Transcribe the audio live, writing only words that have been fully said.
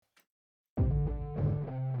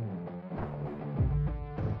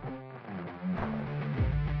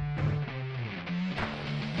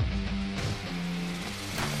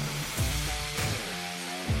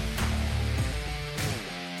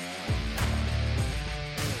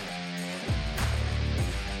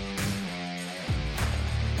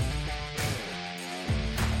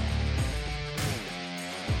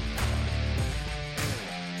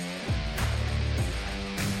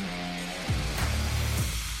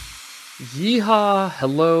Yeehaw,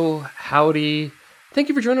 hello, howdy. Thank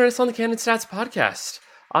you for joining us on the Canon Stats podcast.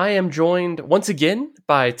 I am joined once again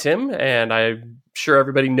by Tim, and I'm sure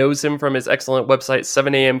everybody knows him from his excellent website,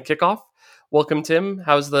 7amkickoff. Welcome, Tim.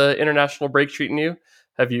 How's the international break treating you?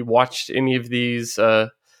 Have you watched any of these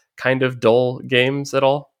kind of dull games at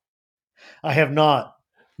all? I have not.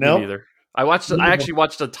 Me No. neither. I actually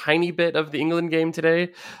watched a tiny bit of the England game today,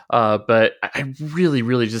 but I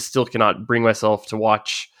really just still cannot bring myself to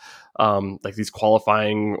watch like these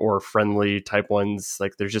qualifying or friendly type ones.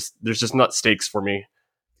 Like there's just not stakes for me.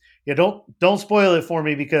 Yeah, don't spoil it for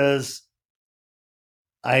me because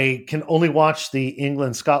I can only watch the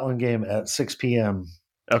England-Scotland game at 6 p.m.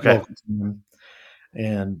 Okay. local time,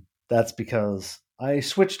 and that's because I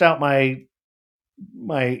switched out my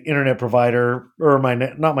internet provider, or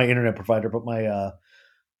not my internet provider, but my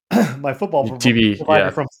my football TV, provider yeah.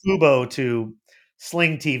 from Fubo to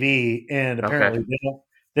Sling TV, and Okay. apparently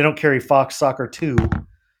they don't carry Fox Soccer 2.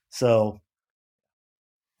 So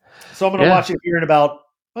I'm going to Yeah. watch it here in about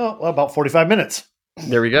 45 minutes.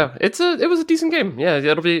 There we go. It was a decent game. Yeah,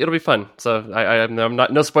 it'll be fun. So I'm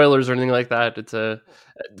not, no spoilers or anything like that. It's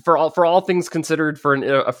for all things considered, for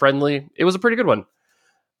a friendly, it was a pretty good one.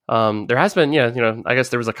 There has been, I guess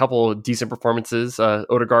there was a couple decent performances.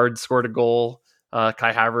 Odegaard scored a goal.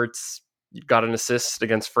 Kai Havertz got an assist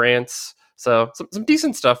against France. So some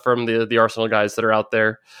decent stuff from the Arsenal guys that are out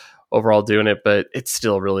there overall doing it. But it's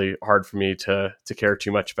still really hard for me to care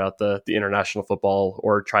too much about the international football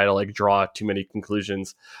or try to like draw too many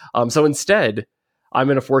conclusions. So instead, I'm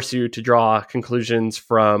going to force you to draw conclusions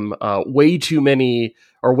from way too many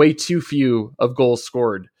or way too few of goals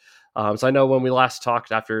scored. So I know when we last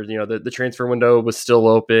talked after, the transfer window was still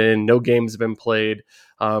open, no games have been played.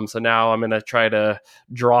 So now I'm going to try to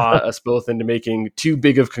draw us both into making too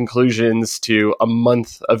big of conclusions to a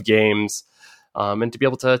month of games, and to be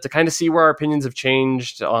able to kind of see where our opinions have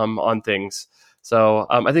changed on things. So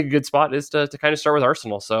I think a good spot is to kind of start with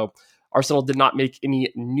Arsenal. So Arsenal did not make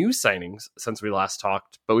any new signings since we last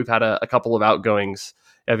talked, but we've had a couple of outgoings.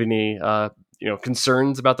 Have any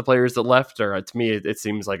concerns about the players that left? Or to me, it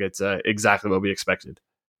seems like it's exactly what we expected.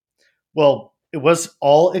 Well, it was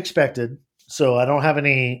all expected, so I don't have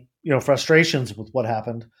any frustrations with what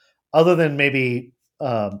happened, other than maybe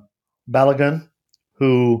Balogun,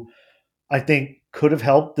 who I think could have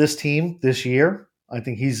helped this team this year. I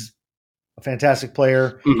think he's a fantastic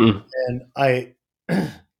player, and I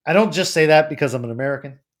don't just say that because I'm an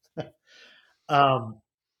American. And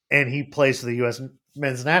he plays for the U.S.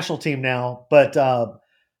 men's national team now, but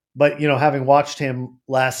having watched him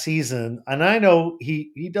last season, and I know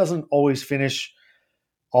he doesn't always finish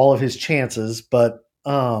all of his chances, but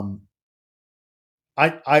I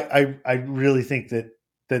really think that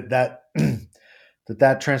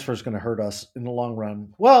that transfer is going to hurt us in the long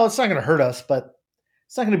run. Well, it's not going to hurt us, but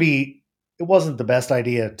it's not going to be. It wasn't the best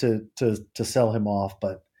idea to sell him off,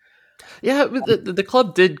 but. Yeah, the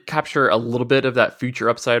club did capture a little bit of that future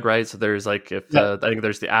upside, right? So there's I think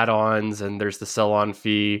there's the add-ons and there's the sell-on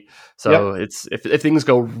fee. So it's if things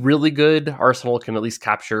go really good, Arsenal can at least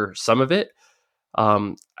capture some of it.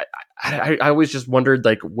 I always just wondered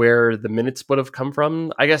like where the minutes would have come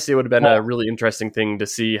from. I guess it would have been a really interesting thing to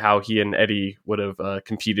see how he and Eddie would have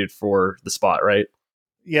competed for the spot, right?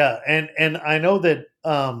 Yeah, and I know that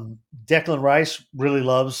Declan Rice really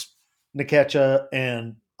loves Nketiah,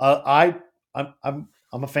 and I'm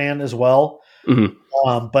a fan as well.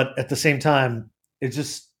 Mm-hmm. But at the same time, it's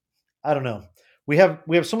just I don't know. We have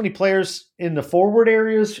so many players in the forward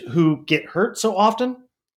areas who get hurt so often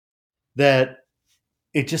that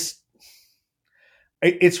it's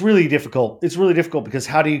really difficult. It's really difficult because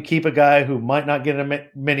how do you keep a guy who might not get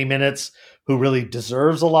many minutes, who really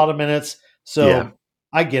deserves a lot of minutes? So yeah.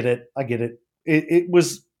 I get it. It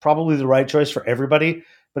was probably the right choice for everybody,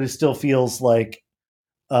 but it still feels like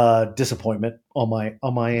disappointment on my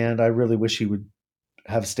end. I really wish he would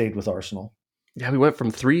have stayed with Arsenal. Yeah, we went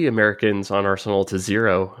from 3 Americans on Arsenal to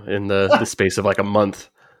 0 in the space of like a month.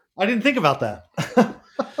 I didn't think about that.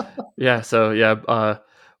 Yeah, so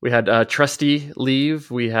we had Trusty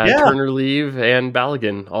leave, we had Turner leave, and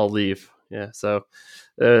Balogun all leave. Yeah, so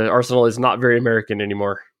Arsenal is not very American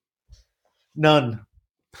anymore. None.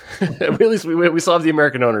 At least we still have the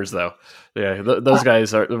American owners, though. Yeah, those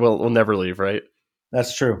guys will never leave, right?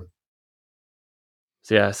 That's true.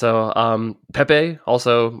 So Pepe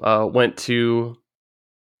also went to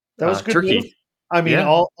that was good Turkey. Move. I mean,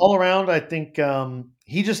 all around, I think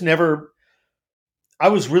he just never. I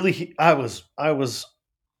was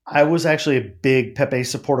actually a big Pepe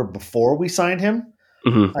supporter before we signed him.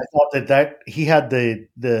 Mm-hmm. I thought that he had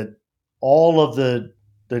all of the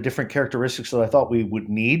the different characteristics that I thought we would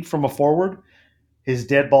need from a forward. His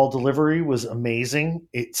dead ball delivery was amazing.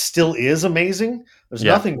 It still is amazing. There's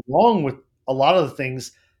Yeah. nothing wrong with a lot of the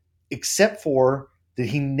things, except for that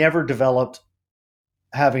he never developed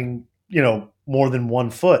having, more than 1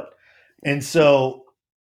 foot. And so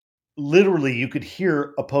literally you could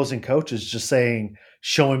hear opposing coaches just saying,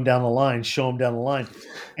 show him down the line, show him down the line.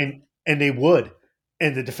 And they would,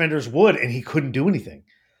 and the defenders would, and he couldn't do anything.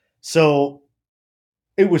 So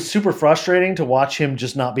it was super frustrating to watch him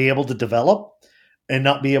just not be able to develop and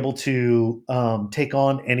not be able to take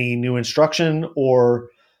on any new instruction or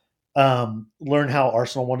learn how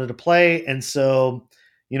Arsenal wanted to play. And so,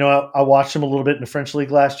 I watched him a little bit in the French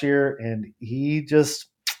league last year, and he just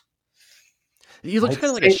looked kind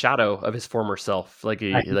of like a shadow of his former self. Like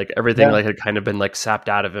everything like had kind of been like sapped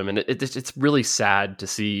out of him, and it's really sad to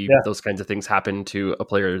see those kinds of things happen to a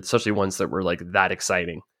player, especially ones that were like that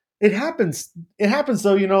exciting. It happens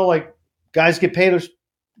though. Like guys get paid a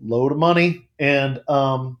load of money, and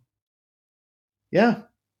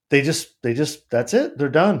they just that's it. They're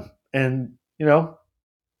done, and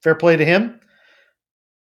fair play to him.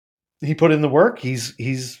 He put in the work. He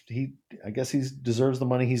I guess he deserves the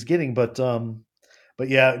money he's getting, but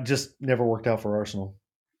yeah, it just never worked out for Arsenal.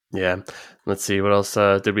 Yeah. Let's see. What else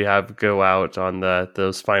did we have go out on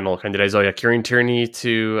those final candidates? Oh yeah, Kieran Tierney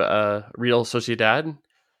to Real Sociedad.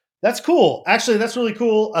 That's cool. Actually, that's really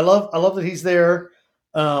cool. I love that he's there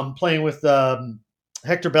playing with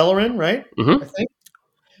Hector Bellerin, right? Mm-hmm. I think.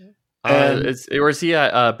 Or is he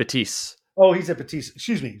at Betis? Oh, he's at Betis.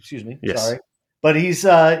 Excuse me. Yes. Sorry. But he's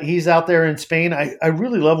out there in Spain. I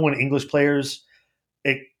really love when English players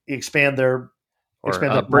expand their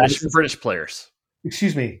British players.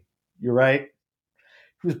 Excuse me. You're right.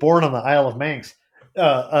 He was born on the Isle of Manx,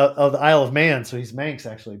 of the Isle of Man, so he's Manx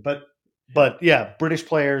actually. But yeah, British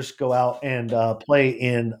players go out and play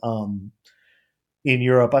in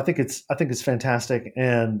Europe. I think it's fantastic,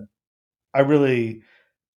 and I really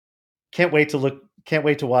can't wait to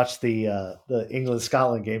watch the England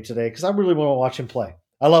Scotland game today because I really want to watch him play.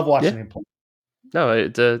 I love watching him play. No, I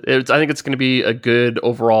think it's going to be a good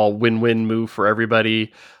overall win-win move for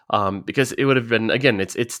everybody because it would have been, again,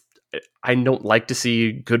 I don't like to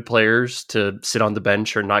see good players to sit on the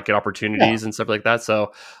bench or not get opportunities and stuff like that.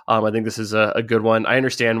 So I think this is a good one. I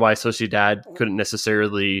understand why Sociedad couldn't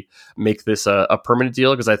necessarily make this a permanent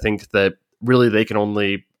deal because I think that really they can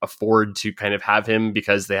only afford to kind of have him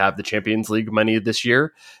because they have the Champions League money this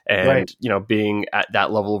year. And, being at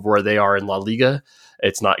that level of where they are in La Liga,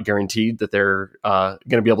 it's not guaranteed that they're going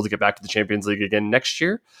to be able to get back to the Champions League again next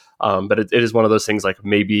year. But it is one of those things like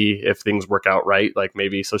maybe if things work out right, like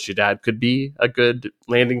maybe Sociedad could be a good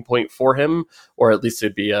landing point for him, or at least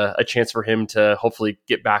it'd be a chance for him to hopefully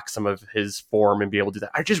get back some of his form and be able to do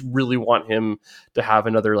that. I just really want him to have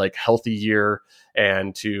another like healthy year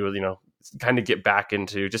and to, kind of get back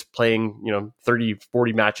into just playing, 30,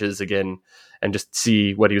 40 matches again and just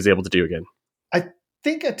see what he was able to do again. I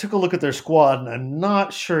think I took a look at their squad and I'm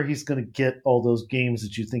not sure he's going to get all those games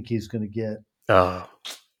that you think he's going to get.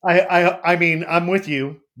 I mean, I'm with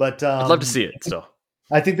you, but I'd love to see it still.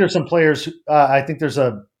 I think there's some players. I think there's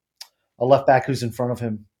a left back who's in front of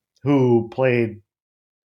him who played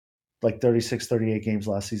like 36, 38 games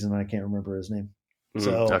last season. And I can't remember his name.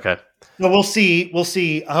 So okay. No, we'll see.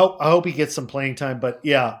 I hope he gets some playing time. But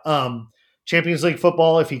yeah, Champions League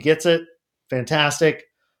football, if he gets it, fantastic.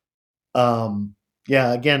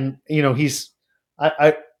 Yeah, again,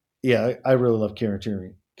 I really love Kieran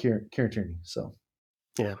Tierney. So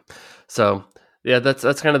yeah,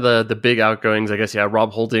 that's kind of the big outgoings, I guess. Yeah,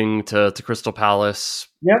 Rob Holding to Crystal Palace.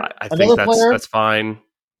 Yeah, I think that's fine.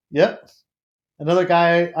 Yep, another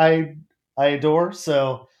guy I adore.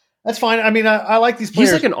 So. That's fine. I mean, I like these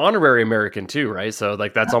players. He's like an honorary American too, right? So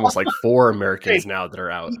like that's almost like 4 Americans now that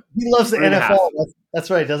are out. He loves the NFL.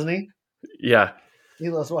 That's right, doesn't he? Yeah.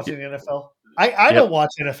 He loves watching the NFL. I don't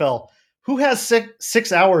watch NFL. Who has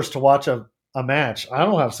 6 hours to watch a match? I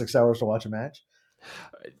don't have 6 hours to watch a match.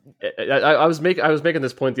 I was making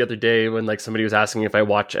this point the other day when like somebody was asking if I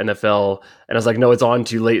watch NFL, and I was like, no, it's on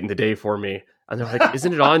too late in the day for me. And they're like,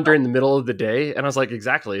 isn't it on during the middle of the day? And I was like,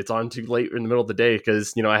 exactly. It's on too late in the middle of the day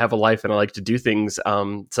because, I have a life and I like to do things.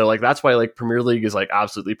 So like, that's why like Premier League is like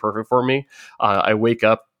absolutely perfect for me. I wake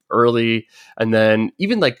up early and then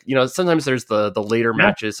even like, sometimes there's the later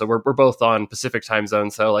matches. So we're both on Pacific time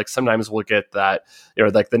zone. So like sometimes we'll get that,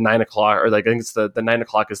 like the 9 o'clock or like, I think it's the 9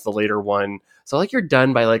 o'clock is the later one. So like you're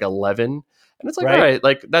done by like 11. And it's like, all right,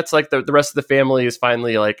 like that's like the rest of the family is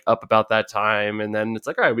finally like up about that time. And then it's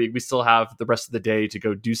like, all right, we still have the rest of the day to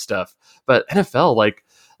go do stuff. But NFL, like,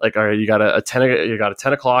 all right, you got a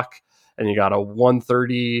 10 o'clock and you got a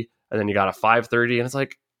 1:30, and then you got a 5:30, and it's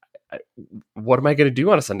like, what am I going to do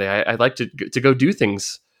on a Sunday? I'd like to go do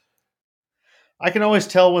things. I can always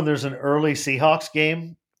tell when there's an early Seahawks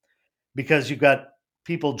game because you've got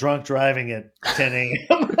people drunk driving at 10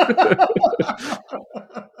 a.m.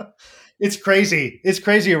 It's crazy. It's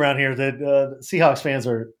crazy around here. That Seahawks fans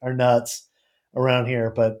are nuts around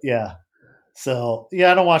here. But yeah, so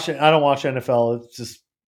yeah, I don't watch it. I don't watch NFL. It's just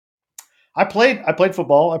I played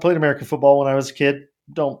football. I played American football when I was a kid.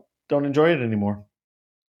 Don't enjoy it anymore.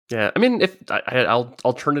 Yeah, I mean, if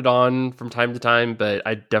I'll turn it on from time to time, but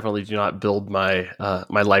I definitely do not build my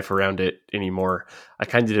my life around it anymore. I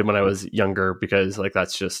kind of did when I was younger because like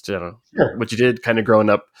that's just Sure. what you did kind of growing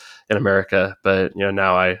up in America. But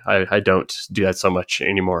now I don't do that so much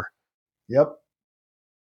anymore. Yep.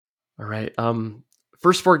 All right.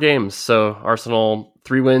 First 4 games. So Arsenal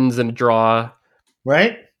 3 wins and a draw.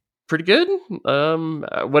 Right. Pretty good.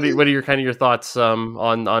 What are your thoughts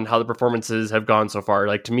on how the performances have gone so far?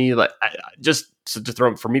 Like to me, like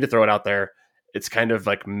for me to throw it out there, it's kind of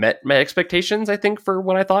like met my expectations. I think for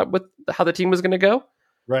what I thought with how the team was going to go.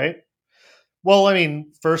 Right. Well, I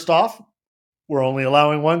mean, first off, we're only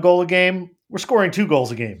allowing 1 goal a game. We're scoring 2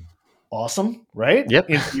 goals a game. Awesome, right? Yep.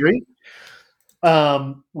 In theory,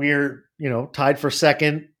 we're tied for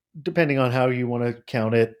second, depending on how you want to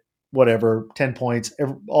count it. Whatever, 10 points.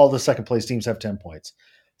 All the second place teams have 10 points.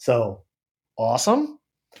 So awesome.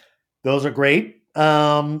 Those are great.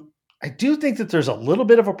 I do think that there's a little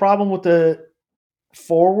bit of a problem with the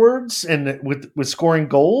forwards and with scoring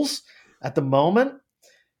goals at the moment.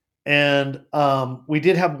 And we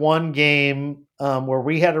did have one game where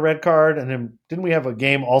we had a red card, and then didn't we have a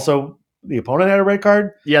game also the opponent had a red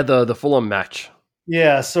card? Yeah, the Fulham match.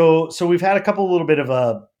 Yeah, so we've had a couple little bit of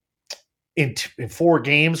a in 4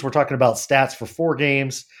 games. We're talking about stats for 4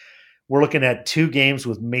 games. We're looking at 2 games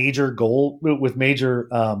with major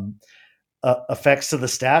effects to the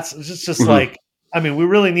stats. It's just like, I mean, we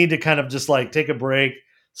really need to kind of just like take a break,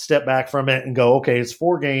 step back from it, and go, okay, it's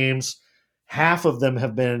 4 games. Half of them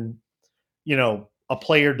have been, a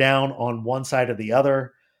player down on one side or the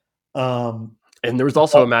other. And there was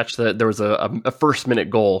also a match that there was a first-minute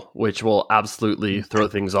goal, which will absolutely throw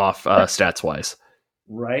things off stats-wise.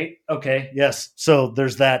 Right. Okay. Yes. So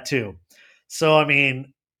there's that too. So, I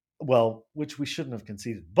mean, well, which we shouldn't have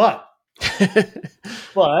conceded, but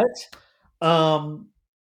I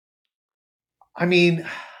mean,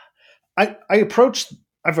 I've approached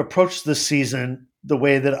this season the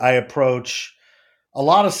way that I approach a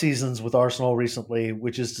lot of seasons with Arsenal recently,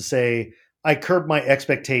 which is to say I curb my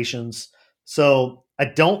expectations. So I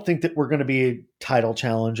don't think that we're going to be a title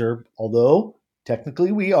challenger, although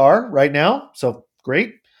technically we are right now. So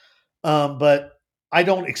great. But I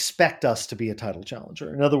don't expect us to be a title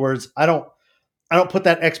challenger. In other words, I don't put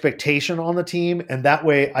that expectation on the team, and that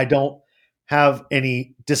way I don't have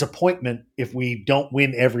any disappointment if we don't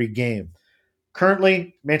win every game.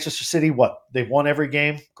 Currently, Manchester City, they've won every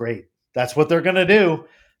game? Great. That's what they're going to do.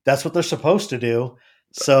 That's what they're supposed to do.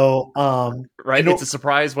 So, right. It's a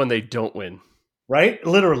surprise when they don't win. Right.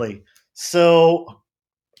 Literally. So,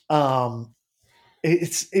 we're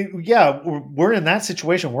in that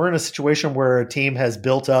situation. We're in a situation where a team has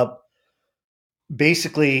built up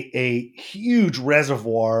basically a huge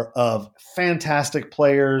reservoir of fantastic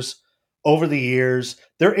players over the years.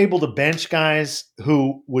 They're able to bench guys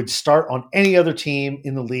who would start on any other team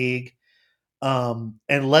in the league, and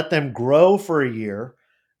let them grow for a year.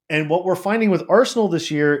 And what we're finding with Arsenal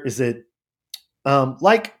this year is that,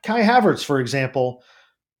 like Kai Havertz, for example,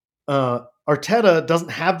 Arteta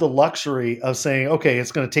doesn't have the luxury of saying, okay,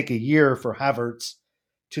 it's going to take a year for Havertz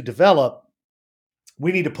to develop.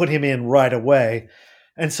 We need to put him in right away.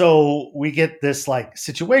 And so we get this like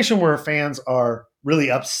situation where fans are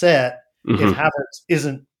really upset if Havertz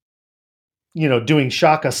isn't, doing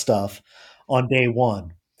Shaka stuff on day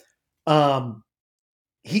one.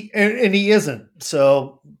 He isn't.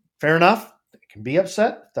 So fair enough. They can be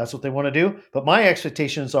upset if that's what they want to do. But my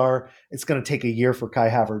expectations are it's going to take a year for Kai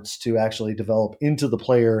Havertz to actually develop into the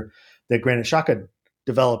player that Granit Xhaka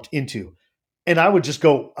developed into. And I would just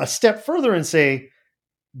go a step further and say,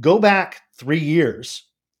 go back 3 years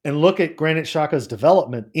and look at Granit Xhaka's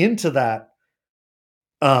development into that,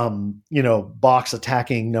 box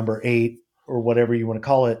attacking number 8 or whatever you want to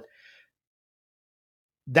call it.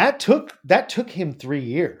 That took him 3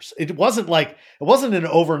 years. It wasn't an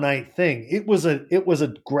overnight thing. It was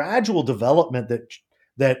a gradual development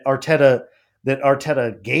that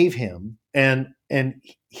Arteta gave him, and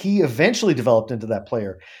he eventually developed into that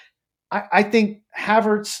player. I think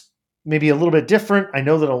Havertz may be a little bit different. I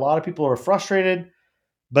know that a lot of people are frustrated,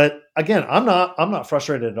 but again, I'm not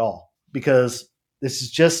frustrated at all. because it's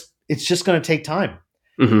just going to take time.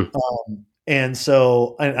 Mm-hmm. And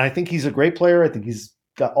so I think he's a great player. I think he's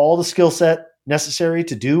got all the skill set necessary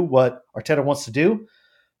to do what Arteta wants to do.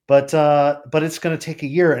 But it's going to take a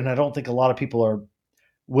year, and I don't think a lot of people are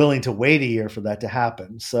willing to wait a year for that to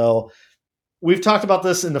happen. So we've talked about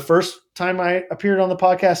this in the first time I appeared on the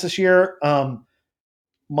podcast this year.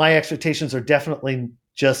 My expectations are definitely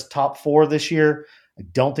just top 4 this year. I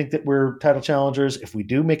don't think that we're title challengers. If we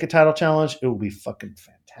do make a title challenge, it will be fucking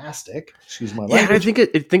fantastic. Excuse my language. Yeah,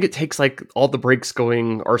 I think it takes like all the breaks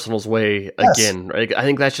going Arsenal's way again. Right? I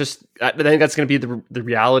think that's going to be the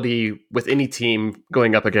reality with any team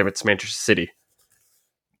going up against Manchester City.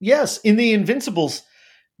 Yes, in the Invincibles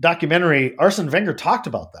documentary, Arsene Wenger talked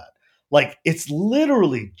about that. Like, it's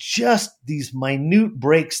literally just these minute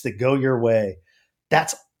breaks that go your way.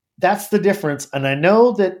 That's the difference. And I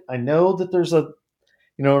know that there's an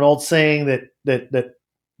old saying that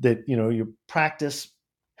your practice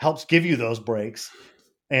helps give you those breaks,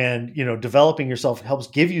 and developing yourself helps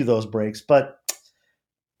give you those breaks. But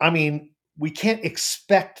I mean, we can't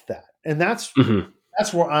expect that, and that's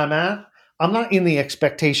where I'm at. I'm not in the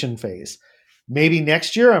expectation phase. Maybe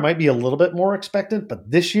next year I might be a little bit more expectant, but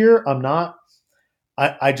this year I'm not.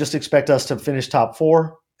 I just expect us to finish top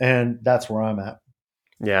 4, and that's where I'm at.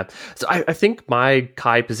 Yeah. So I think my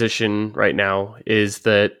Kai position right now is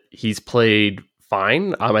that he's played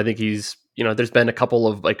fine. I think he's, there's been a couple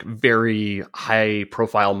of like very high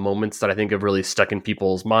profile moments that I think have really stuck in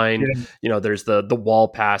people's mind. Yeah. There's the wall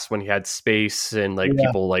pass when he had space and like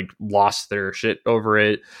people like lost their shit over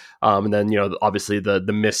it. And then, obviously the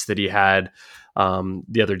miss that he had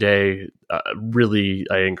the other day really,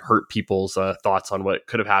 I think, hurt people's thoughts on what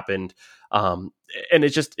could have happened. And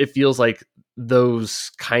it feels like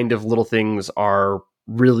those kind of little things are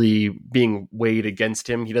really being weighed against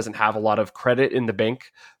him. He doesn't have a lot of credit in the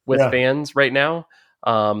bank with fans right now.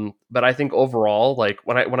 But I think overall, like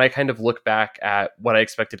when I kind of look back at what I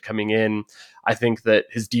expected coming in, I think that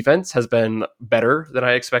his defense has been better than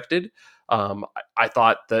I expected. I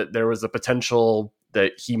thought that there was a potential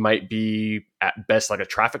that he might be at best like a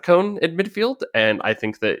traffic cone in midfield. And I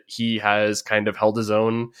think that he has kind of held his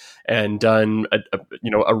own and done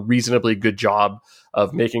a reasonably good job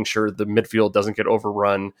of making sure the midfield doesn't get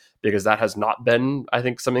overrun, because that has not been, I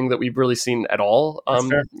think, something that we've really seen at all,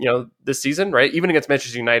 this season, right? Even against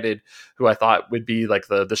Manchester United, who I thought would be like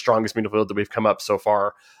the strongest midfield that we've come up so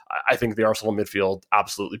far. I think the Arsenal midfield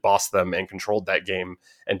absolutely bossed them and controlled that game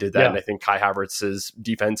and did that. Yeah. And I think Kai Havertz's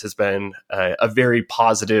defense has been a very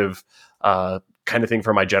positive kind of thing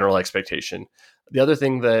for my general expectation. The other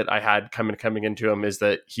thing that I had coming into him is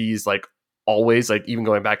that he's like always, like even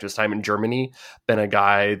going back to his time in Germany, been a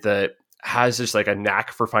guy that has just like a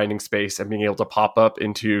knack for finding space and being able to pop up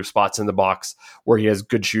into spots in the box where he has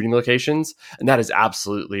good shooting locations. And that has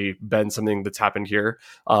absolutely been something that's happened here.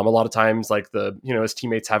 A lot of times, like his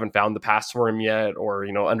teammates haven't found the pass for him yet, or,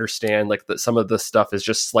 understand like that some of the stuff is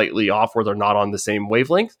just slightly off where they're not on the same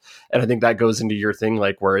wavelength. And I think that goes into your thing,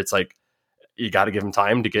 like where it's like, you got to give him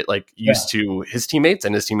time to get like used to his teammates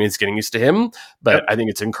and his teammates getting used to him. But I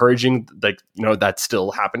think it's encouraging, like, that's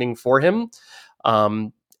still happening for him.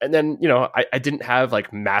 And then, I didn't have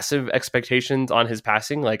like massive expectations on his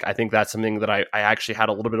passing. Like, I think that's something that I actually had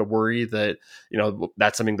a little bit of worry that,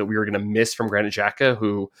 that's something that we were going to miss from Granit Xhaka,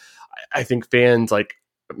 who I think fans like,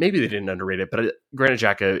 maybe they didn't underrate it, but Granit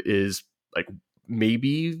Xhaka is like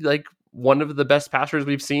maybe like one of the best passers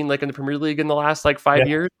we've seen like in the Premier League in the last like 5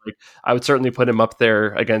 years. Like, I would certainly put him up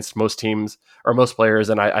there against most teams or most players.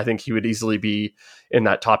 And I think he would easily be in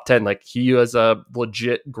that top 10. Like, he was a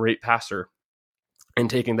legit great passer. And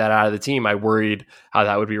taking that out of the team, I worried how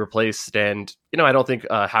that would be replaced. And, I don't think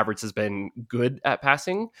Havertz has been good at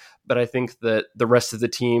passing, but I think that the rest of the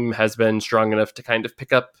team has been strong enough to kind of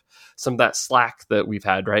pick up some of that slack that we've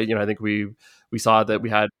had, right? I think we saw that we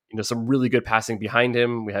had, some really good passing behind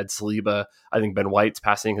him. We had Saliba. I think Ben White's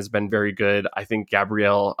passing has been very good. I think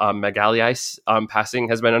Gabriel Magalhaes passing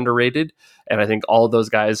has been underrated. And I think all of those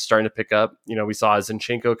guys starting to pick up. We saw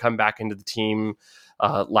Zinchenko come back into the team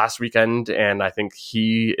last weekend, and I think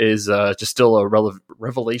he is just still a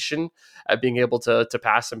revelation at being able to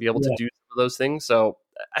pass and be able to do some of those things. So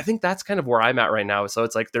I think that's kind of where I'm at right now. So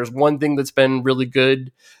it's like there's one thing that's been really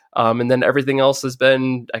good, and then everything else has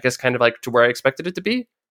been, I guess, kind of like to where I expected it to be.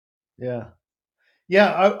 Yeah.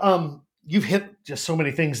 You've hit just so many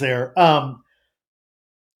things there.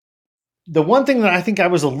 The one thing that I think I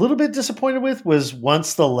was a little bit disappointed with was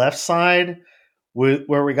once the left side,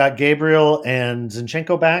 where we got Gabriel and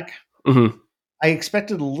Zinchenko back. Mm-hmm. I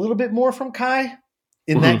expected a little bit more from Kai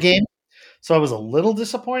in that game. So I was a little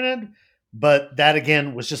disappointed. But that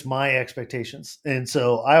again was just my expectations, and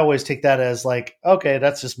so I always take that as like, okay,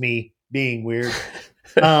 that's just me being weird.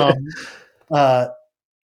 Um, uh,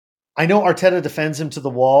 I know Arteta defends him to the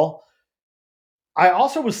wall. I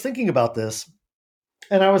also was thinking about this,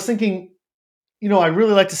 and I was thinking, I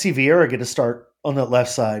really like to see Vieira get a start on that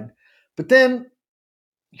left side, but then,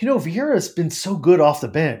 Vieira's been so good off the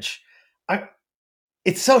bench. I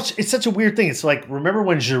It's such a weird thing. It's like, remember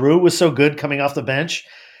when Giroud was so good coming off the bench?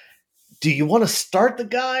 Do you want to start the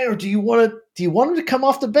guy, or do you want him to come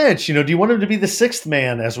off the bench? Do you want him to be the sixth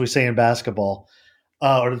man, as we say in basketball,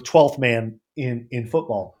 or the 12th man in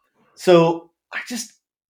football? So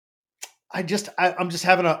I'm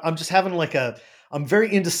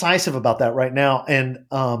very indecisive about that right now. And,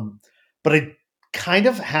 but I kind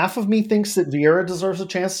of, half of me thinks that Vieira deserves a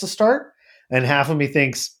chance to start, and half of me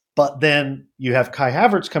thinks, but then you have Kai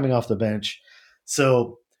Havertz coming off the bench.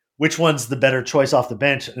 So which one's the better choice off the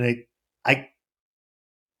bench? And I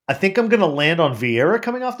think I'm going to land on Vieira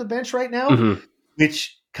coming off the bench right now, Mm-hmm.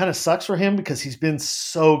 which kind of sucks for him because he's been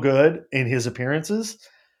so good in his appearances.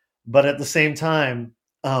 But at the same time,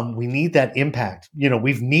 we need that impact.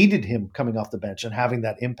 We've needed him coming off the bench and having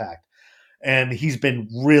that impact. And he's been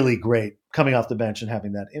really great coming off the bench and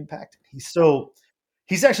having that impact.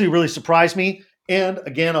 He's actually really surprised me. And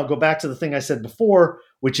again, I'll go back to the thing I said before,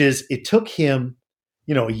 which is it took him,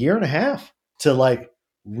 a year and a half to like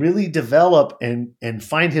really develop and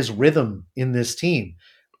find his rhythm in this team.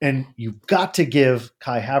 And you've got to give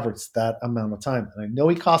Kai Havertz that amount of time. And I know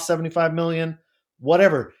he cost $75 million,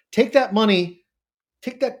 whatever. Take that money,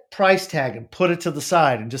 take that price tag and put it to the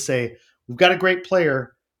side and just say, we've got a great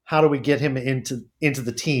player. How do we get him into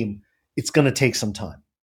the team? It's going to take some time.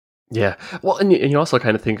 Yeah. Well, and you also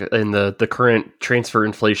kind of think in the current transfer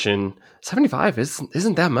inflation, 75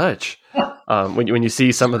 isn't that much. When you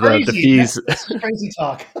see some of the fees, that's crazy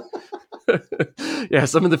talk. Yeah,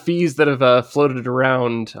 some of the fees that have floated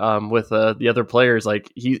around with the other players, like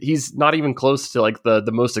he's not even close to like the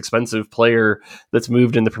most expensive player that's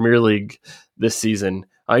moved in the Premier League this season.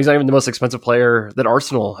 He's not even the most expensive player that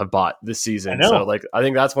Arsenal have bought this season. So like, I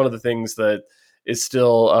think that's one of the things that is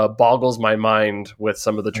still boggles my mind with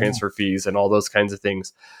some of the transfer fees and all those kinds of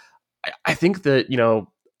things. I think that,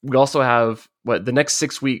 we also have the next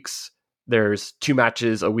 6 weeks, there's 2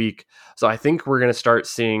 matches a week. So I think we're going to start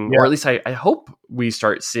seeing, or at least I hope we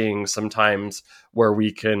start seeing sometimes where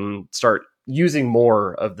we can start using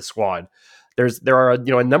more of the squad. There are,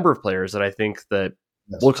 a number of players that I think that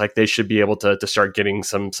look like they should be able to start getting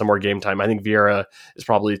some more game time. I think Vieira is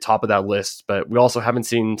probably top of that list, but we also haven't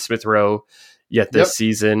seen Smith Rowe yet this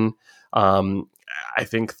season. I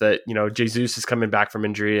think that, Jesus is coming back from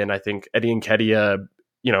injury, and I think Eddie Nketiah,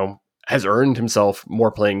 has earned himself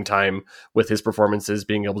more playing time with his performances,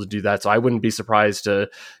 being able to do that. So I wouldn't be surprised to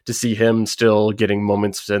see him still getting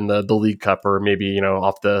moments in the League Cup, or maybe,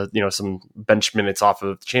 off the, some bench minutes off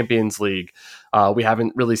of the Champions League. We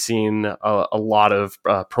haven't really seen a lot of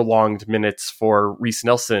prolonged minutes for Reece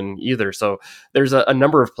Nelson either. So there's a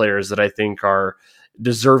number of players that I think are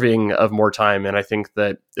deserving of more time. And I think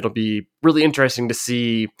that it'll be really interesting to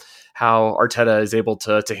see how Arteta is able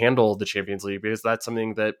to handle the Champions League, because that's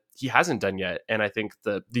something that he hasn't done yet. And I think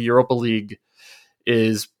the Europa League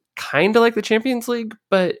is kind of like the Champions League,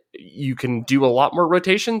 but you can do a lot more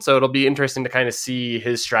rotation. So it'll be interesting to kind of see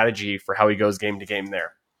his strategy for how he goes game to game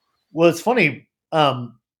there. Well, it's funny.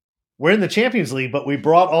 We're in the Champions League, but we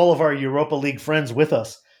brought all of our Europa League friends with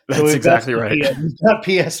us. That's exactly right. We've got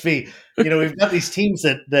PSV. We've got these teams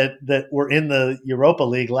that were in the Europa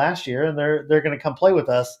League last year, and they're going to come play with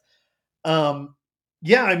us. I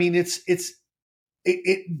mean,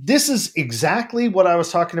 this is exactly what I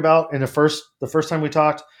was talking about in the first time we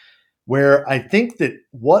talked, where I think that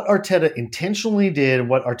what Arteta intentionally did,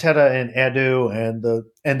 what Arteta and Edu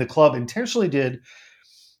and the club intentionally did,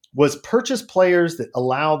 was purchase players that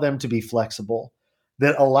allow them to be flexible,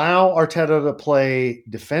 that allow Arteta to play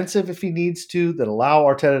defensive if he needs to, that allow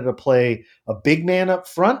Arteta to play a big man up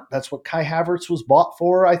front. That's what Kai Havertz was bought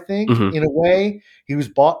for, I think, in a way. He was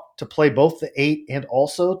bought to play both the 8 and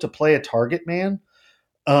also to play a target man.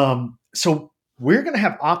 So we're going to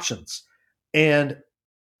have options. And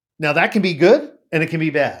now that can be good and it can be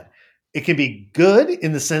bad. It can be good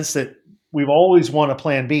in the sense that we've always won a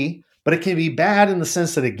plan B, but it can be bad in the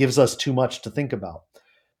sense that it gives us too much to think about.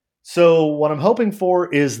 So what I'm hoping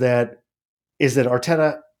for is that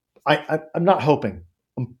Arteta, I'm not hoping,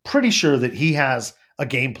 I'm pretty sure that he has a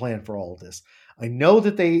game plan for all of this. I know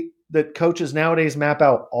that coaches nowadays map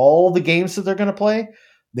out all the games that they're going to play.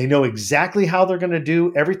 They know exactly how they're going to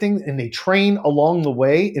do everything, and they train along the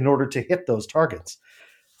way in order to hit those targets.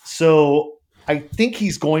 So I think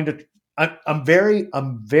he's going to I'm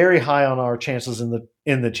very high on our chances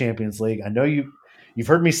in the Champions League. I know you've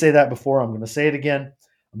heard me say that before. I'm going to say it again.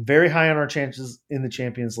 I'm very high on our chances in the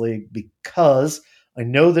Champions League because I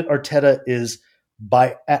know that Arteta is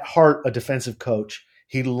at heart a defensive coach.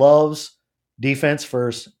 He loves defense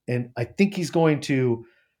first, and I think he's going to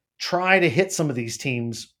try to hit some of these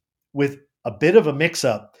teams with a bit of a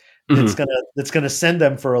mix-up that's Mm-hmm. gonna send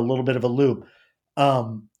them for a little bit of a loop.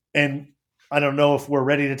 And I don't know if we're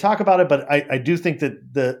ready to talk about it, but I do think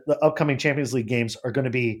that the upcoming Champions League games are going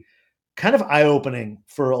to be kind of eye-opening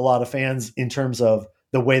for a lot of fans in terms of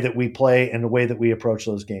the way that we play and the way that we approach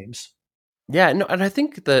those games. Yeah, no, and I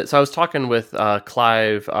think that, so I was talking with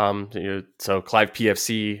Clive, so Clive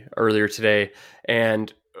PFC earlier today,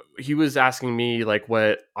 and he was asking me like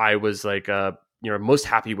what I was like, most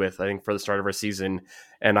happy with, I think, for the start of our season.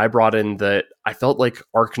 And I brought in that I felt like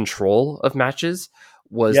our control of matches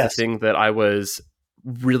was the Yes. thing that I was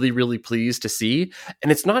really, really pleased to see.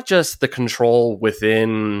 And it's not just the control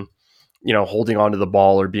within, holding onto the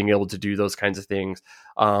ball or being able to do those kinds of things.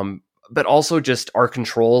 But also just our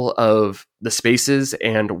control of the spaces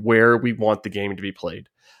and where we want the game to be played.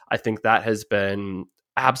 I think that has been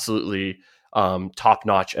absolutely top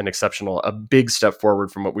notch and exceptional, a big step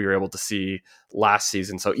forward from what we were able to see last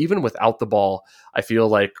season. So even without the ball, I feel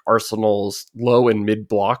like Arsenal's low and mid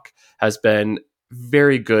block has been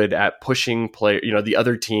very good at pushing the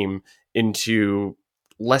other team into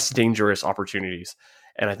less dangerous opportunities.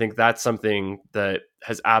 And I think that's something that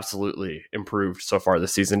has absolutely improved so far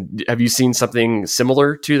this season. Have you seen something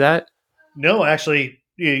similar to that? No, actually,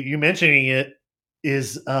 you mentioning it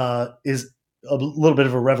is a little bit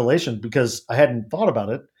of a revelation because I hadn't thought about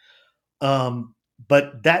it.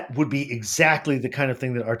 But that would be exactly the kind of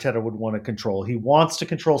thing that Arteta would want to control. He wants to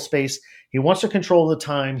control space. He wants to control the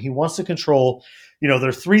time. He wants to control, there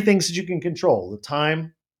are three things that you can control: the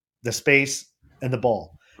time, the space, and the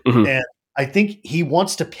ball. Mm-hmm. And I think he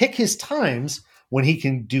wants to pick his times when he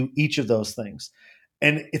can do each of those things.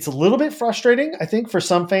 And it's a little bit frustrating, I think, for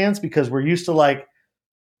some fans because we're used to like,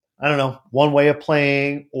 I don't know, one way of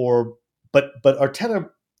playing but Arteta,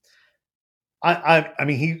 I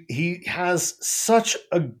mean, he has such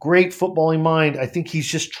a great footballing mind. I think he's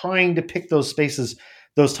just trying to pick those spaces,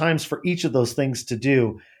 those times for each of those things to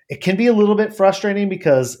do. It can be a little bit frustrating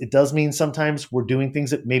because it does mean sometimes we're doing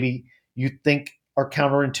things that maybe you think are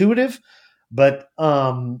counterintuitive, but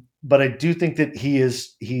I do think that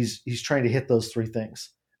he's trying to hit those three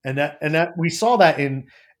things, and that we saw that in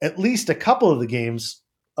at least a couple of the games,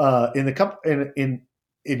 in the cup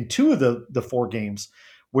in two of the four games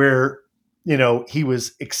where he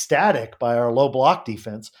was ecstatic by our low block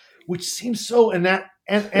defense, which seems so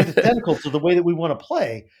antithetical to the way that we want to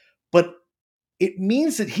play. But it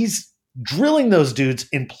means that he's drilling those dudes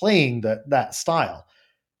in playing that style.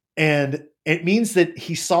 And it means that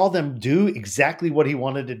he saw them do exactly what he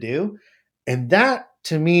wanted to do. And that,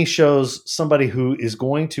 to me, shows somebody who is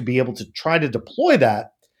going to be able to try to deploy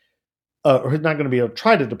that, or who's not going to be able to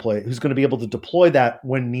try to deploy it, who's going to be able to deploy that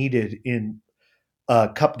when needed in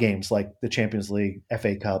cup games like the Champions League,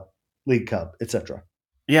 FA Cup, League Cup, etc.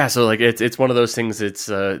 Yeah, so like it's one of those things. It's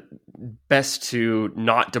best to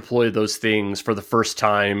not deploy those things for the first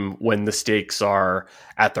time when the stakes are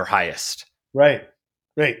at their highest. Right,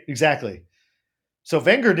 exactly. So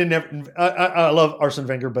Wenger didn't ever. I love Arsene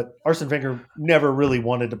Wenger, but Arsene Wenger never really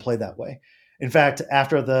wanted to play that way. In fact,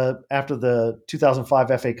 after the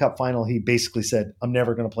 2005 FA Cup final, he basically said, "I'm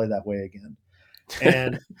never going to play that way again."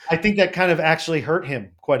 And I think that kind of actually hurt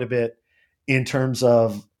him quite a bit in terms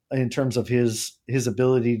of his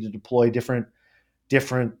ability to deploy different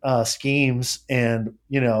schemes. And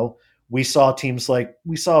we saw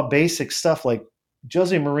basic stuff like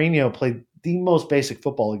Jose Mourinho played the most basic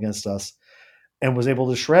football against us and was able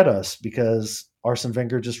to shred us because Arsene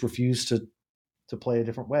Wenger just refused to play a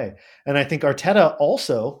different way. And I think Arteta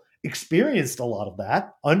also experienced a lot of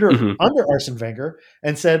that under Arsene Wenger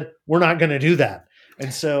and said, we're not going to do that.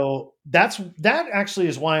 And so that actually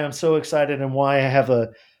is why I'm so excited and why I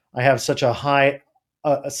have such a high,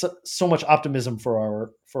 so much optimism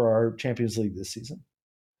for our Champions League this season.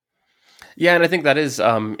 Yeah, and I think that is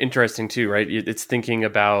interesting too, right? It's thinking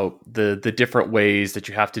about the different ways that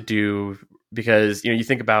you have to do, because you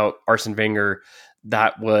think about Arsene Wenger,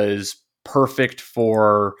 that was perfect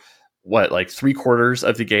for like 3/4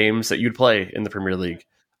 of the games that you'd play in the Premier League.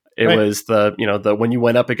 It Right. was the when you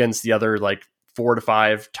went up against the other like 4 to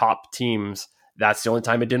 5 top teams, that's the only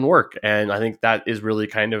time it didn't work. And I think that is really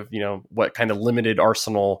kind of, what kind of limited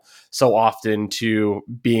Arsenal so often to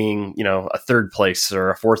being, a third place or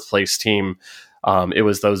a fourth place team. It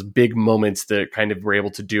was those big moments that kind of were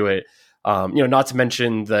able to do it. Not to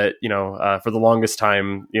mention that, for the longest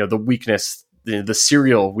time, the weakness, the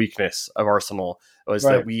serial weakness of Arsenal was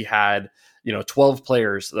Right. that we had, 12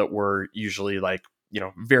 players that were usually like,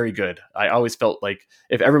 very good. I always felt like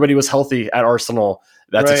if everybody was healthy at Arsenal,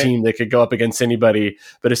 that's a Right. team that could go up against anybody.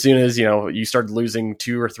 But as soon as, you started losing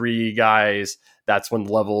 2 or 3 guys, that's when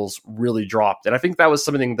the levels really dropped. And I think that was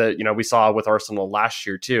something that, we saw with Arsenal last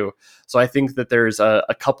year too. So I think that there's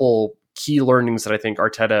a couple key learnings that I think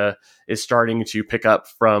Arteta is starting to pick up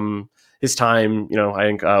from his time, I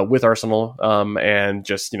think with Arsenal, and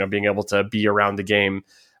just, being able to be around the game,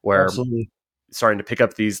 where Absolutely. starting to pick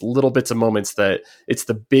up these little bits of moments that it's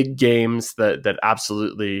the big games that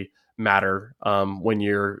absolutely matter,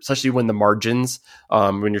 especially when the margins,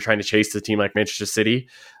 when you're trying to chase a team like Manchester City,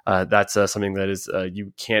 that's something that is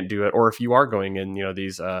you can't do it. Or if you are going in,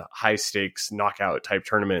 these high stakes knockout type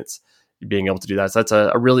tournaments, being able to do that. So that's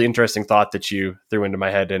a really interesting thought that you threw into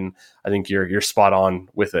my head, and I think you're spot on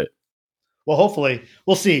with it. Well, hopefully,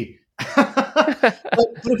 we'll see.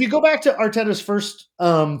 but if you go back to Arteta's first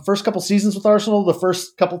couple seasons with Arsenal, the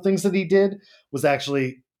first couple things that he did was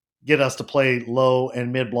actually get us to play low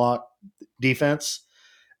and mid block defense,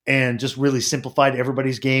 and just really simplified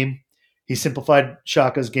everybody's game. He simplified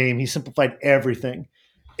Xhaka's game. He simplified everything,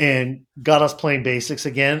 and got us playing basics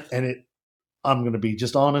again. And I'm going to be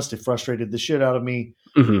just honest, it frustrated the shit out of me.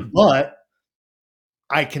 Mm-hmm. But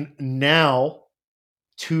I can now,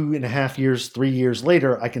 2.5 years, 3 years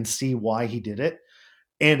later, I can see why he did it.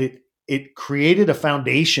 And it created a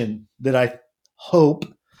foundation that I hope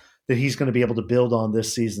that he's going to be able to build on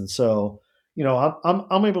this season. So,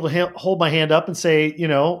 I'm able to hold my hand up and say,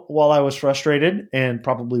 while I was frustrated, and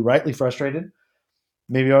probably rightly frustrated,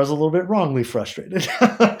 maybe I was a little bit wrongly frustrated.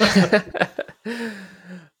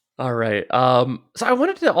 All right. So I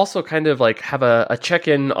wanted to also kind of like have a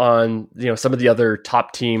check-in on, some of the other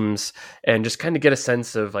top teams, and just kind of get a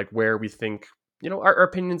sense of like where we think, our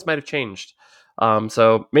opinions might have changed.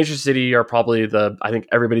 So Manchester City are probably I think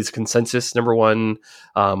everybody's consensus number one.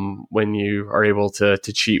 When you are able to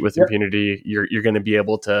cheat with impunity, you're going to be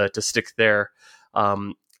able to stick there.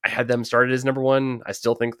 I had them started as number one. I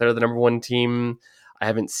still think they're the number one team. I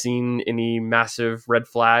haven't seen any massive red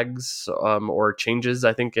flags or changes,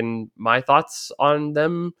 I think, in my thoughts on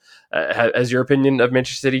them. Has your opinion of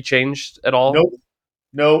Manchester City changed at all?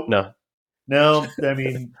 Nope. No. I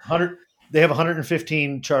mean, they have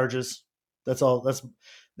 115 charges. That's all.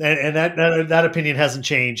 And that opinion hasn't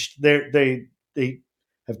changed. They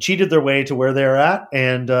have cheated their way to where they're at,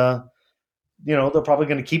 and they're probably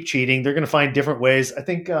going to keep cheating. They're going to find different ways. I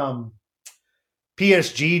think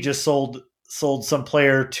PSG just sold some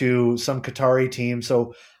player to some Qatari team.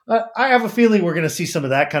 So I have a feeling we're going to see some of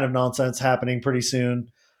that kind of nonsense happening pretty soon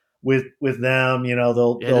with them.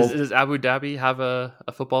 Does Abu Dhabi have a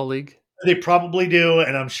football league? They probably do,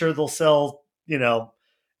 and I'm sure they'll sell.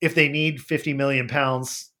 If they need 50 million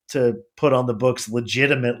pounds to put on the books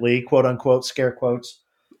legitimately, quote unquote, scare quotes,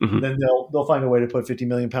 mm-hmm. then they'll find a way to put 50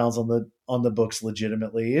 million pounds on the books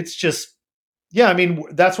legitimately. It's just, yeah, I mean,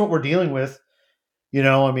 that's what we're dealing with.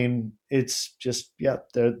 I mean, it's just,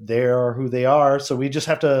 they are who they are. So we just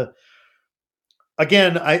have to,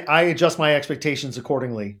 again, I adjust my expectations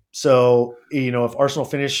accordingly. So, if Arsenal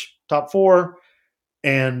finish top 4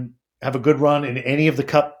 and have a good run in any of the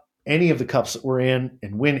cups that we're in,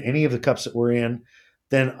 and win any of the cups that we're in,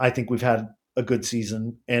 then I think we've had a good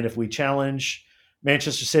season. And if we challenge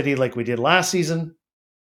Manchester City like we did last season,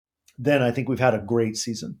 then I think we've had a great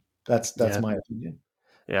season. That's my opinion.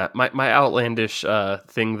 Yeah, my outlandish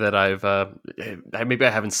thing that maybe I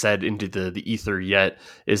haven't said into the ether yet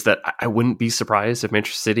is that I wouldn't be surprised if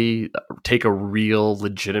Manchester City take a real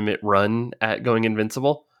legitimate run at going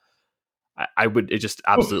invincible. It just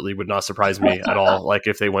absolutely would not surprise me at all. Like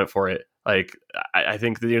if they went for it, like I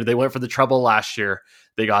think they went for the treble last year,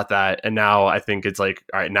 they got that, and now I think it's like,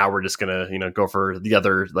 all right, now we're just gonna go for the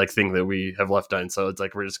other like thing that we have left done. So it's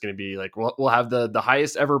like we're just gonna be like we'll have the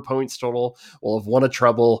highest ever points total. We'll have won a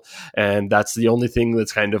treble, and that's the only thing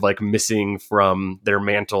that's kind of like missing from their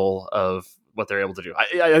mantle of what they're able to do.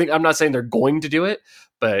 I think I'm not saying they're going to do it,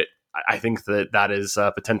 but I think that is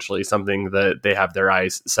potentially something that they have their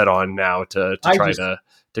eyes set on now to try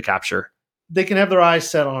to capture. They can have their eyes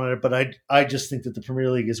set on it, but I just think that the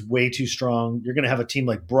Premier League is way too strong. You're going to have a team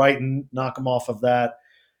like Brighton knock them off of that.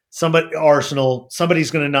 Arsenal,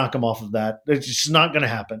 somebody's going to knock them off of that. It's just not going to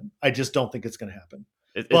happen. I just don't think it's going to happen.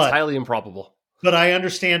 It's highly improbable. But I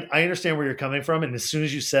understand where you're coming from, and as soon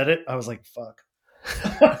as you said it, I was like, "Fuck."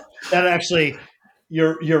 That actually,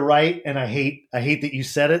 you're right, and I hate that you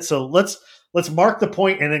said it. So let's mark the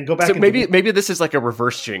point and then go back. So maybe this is like a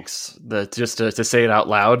reverse jinx, just to say it out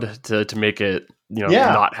loud to make it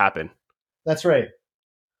not happen. That's right.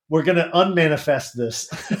 We're gonna unmanifest this.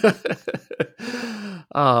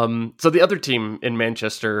 So the other team in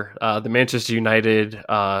Manchester, the Manchester United,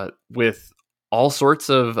 with all sorts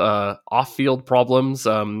of off-field problems,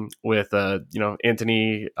 with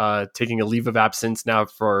Anthony taking a leave of absence now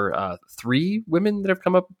for 3 women that have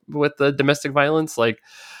come up with the domestic violence,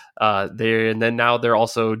 and then now they're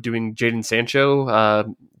also doing Jadon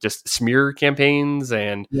Sancho just smear campaigns,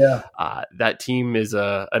 and that team is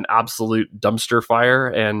an absolute dumpster fire,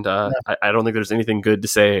 and I don't think there's anything good to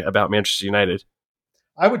say about Manchester United.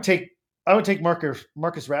 I would take Marcus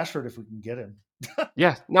Rashford if we can get him.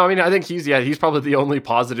 Yeah, no, I mean, I think he's probably the only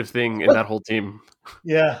positive thing in that whole team.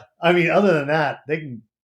 Yeah, I mean, other than that, they can.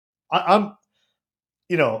 I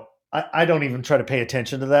don't even try to pay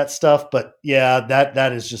attention to that stuff, but yeah,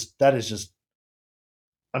 that is just.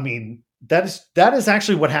 I mean, that is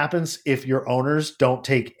actually what happens if your owners don't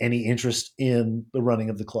take any interest in the running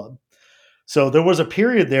of the club. So there was a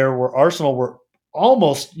period there where Arsenal were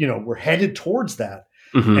almost, were headed towards that,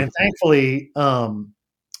 and thankfully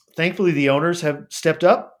the owners have stepped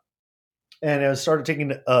up and have started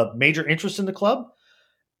taking a major interest in the club.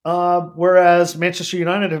 Whereas Manchester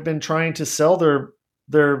United have been trying to sell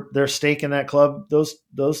their stake in that club. Those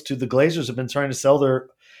two, the Glazers, have been trying to sell their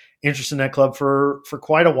interest in that club for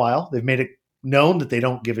quite a while. They've made it known that they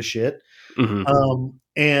don't give a shit. And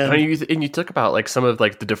you talk about like some of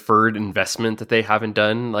like the deferred investment that they haven't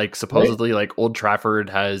done. Like supposedly, like Old Trafford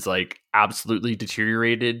has like absolutely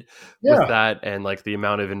deteriorated with that, and like the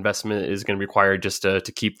amount of investment is going to be required just to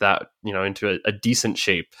keep that into a decent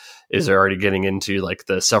shape is already getting into like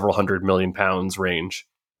the several £100 million range.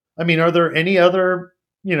 I mean, are there any other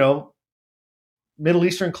Middle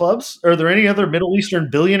Eastern clubs? Are there any other Middle Eastern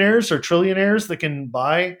billionaires or trillionaires that can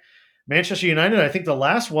buy Manchester United? I think the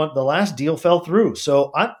last deal fell through.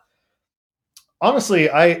 So I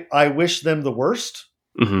wish them the worst.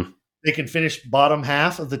 They can finish bottom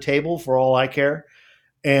half of the table for all I care.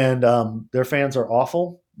 And their fans are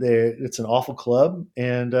awful. It's an awful club.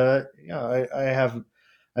 And I have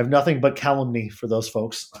nothing but calumny for those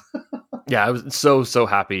folks. Yeah, I was so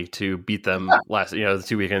happy to beat them last, the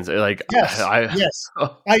 2 weekends. Like, I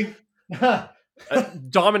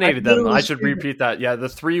dominated them. I should repeat that. Yeah, the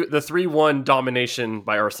 3-1 domination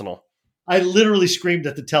by Arsenal. I literally screamed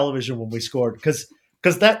at the television when we scored because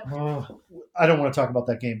that. I don't want to talk about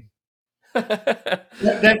that game.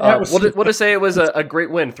 We'll just say it was a great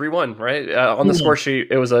win, 3-1, right? On the score sheet,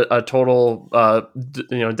 it was a total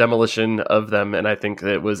demolition of them, and I think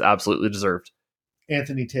that it was absolutely deserved.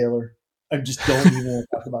 Anthony Taylor. I just don't even want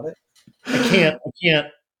to talk about it.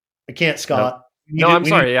 I can't, Scott. No, I'm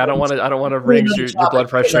sorry. I don't want to raise your blood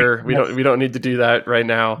pressure. We don't need to do that right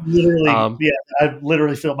now. Literally, I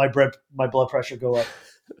literally feel my blood pressure go up.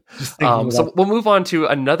 So we'll move on to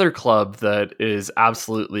another club that is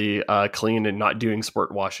absolutely clean and not doing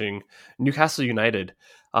sport washing, Newcastle United.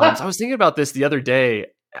 So I was thinking about this the other day,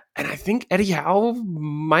 and I think Eddie Howe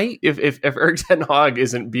might, if Erik ten Hag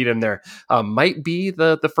isn't beat him there, might be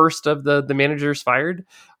the first of the managers fired.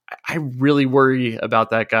 I really worry about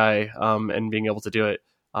that guy and being able to do it.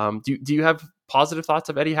 Do you have positive thoughts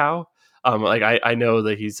of Eddie Howe? I know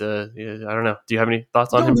that he's I don't know. Do you have any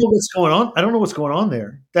thoughts on him? I don't know what's going on. I don't know what's going on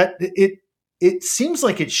there. That it seems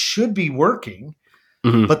like it should be working,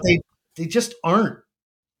 but they just aren't.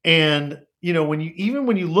 And when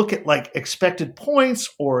you look at like expected points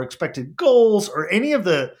or expected goals or any of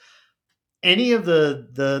the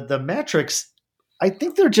metrics, I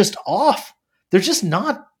think they're just off. They're just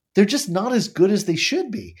not as good as they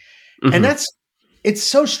should be. And it's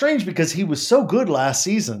so strange because he was so good last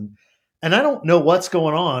season, and I don't know what's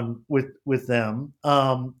going on with them.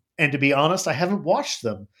 And to be honest, I haven't watched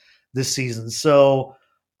them this season. So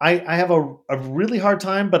I have a really hard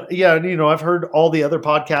time, but yeah, I've heard all the other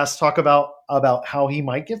podcasts talk about how he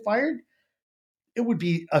might get fired. It would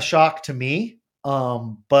be a shock to me.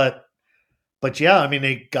 But yeah, I mean,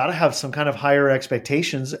 they got to have some kind of higher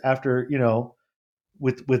expectations after,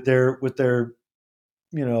 with their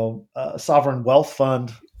sovereign wealth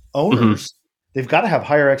fund owners. They've got to have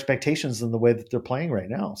higher expectations than the way that they're playing right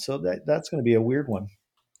now. So that's going to be a weird one.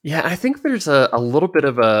 Yeah, I think there's a little bit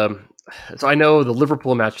of a. So I know the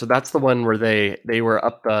Liverpool match. So that's the one where they were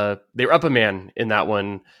up a man in that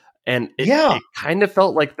one, and it kind of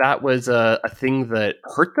felt like that was a thing that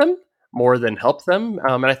hurt them more than helped them.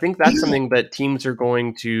 And I think that's something that teams are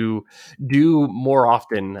going to do more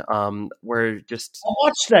often, where just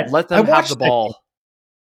let them have the ball.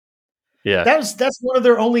 Yeah. That's one of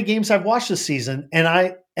their only games I've watched this season.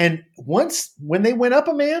 And once when they went up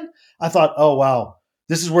a man, I thought, oh wow,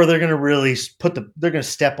 this is where they're going to really they're going to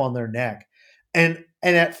step on their neck. And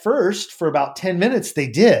at first, for about 10 minutes, they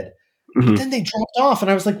did, but then they dropped off, and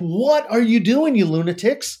I was like, what are you doing, you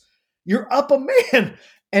lunatics? You're up a man.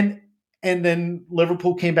 And then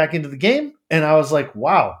Liverpool came back into the game, and I was like,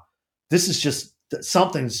 wow, this is just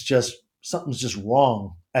something's just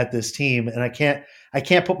wrong at this team, and I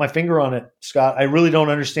can't put my finger on it, Scott. I really don't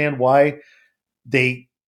understand why they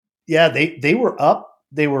were up.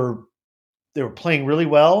 They were playing really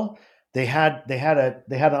well. They had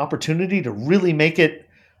an opportunity to really make it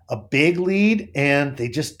a big lead, and they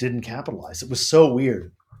just didn't capitalize. It was so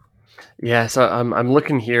weird. Yeah, so I'm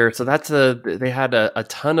looking here. So they had a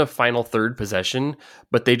ton of final third possession,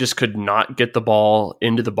 but they just could not get the ball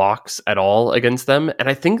into the box at all against them. And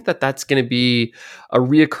I think that's going to be a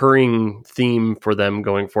reoccurring theme for them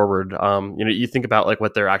going forward. You think about like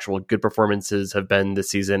what their actual good performances have been this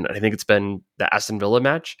season. I think it's been the Aston Villa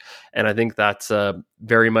match, and I think that's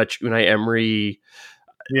very much Unai Emery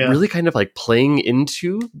really kind of like playing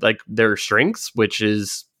into like their strengths, which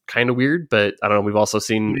is kind of weird, but I don't know. We've also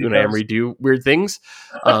seen Unai Emery do weird things.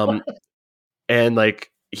 And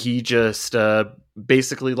like he just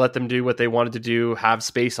basically let them do what they wanted to do, have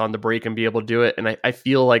space on the break and be able to do it. And I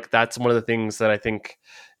feel like that's one of the things that I think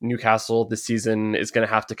Newcastle this season is going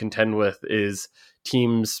to have to contend with is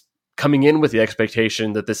teams coming in with the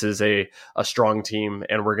expectation that this is a strong team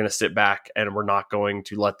and we're going to sit back and we're not going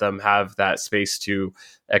to let them have that space to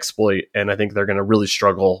exploit. And I think they're going to really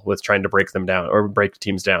struggle with trying to break them down or break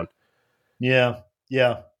teams down. Yeah. We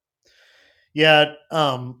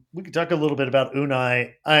could talk a little bit about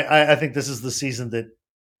Unai. I think this is the season that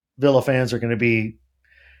Villa fans are going to be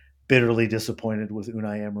bitterly disappointed with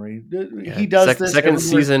Unai Emery. He does this second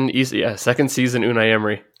season Unai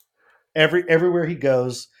Emery. Everywhere he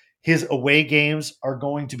goes, his away games are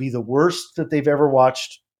going to be the worst that they've ever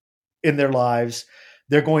watched in their lives.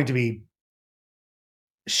 They're going to be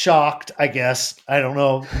shocked, I guess. I don't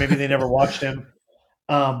know. Maybe they never watched him.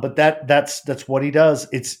 But that's what he does.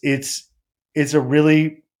 It's a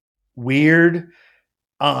really weird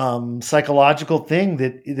psychological thing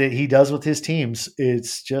that he does with his teams.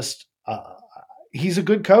 It's just he's a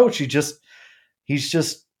good coach. He just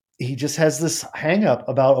has this hang up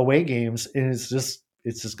about away games, and it's just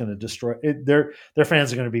going to destroy it. Their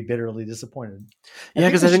fans are going to be bitterly disappointed. Yeah,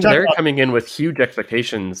 because I think they're coming in with huge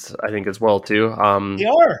expectations, I think, as well too. They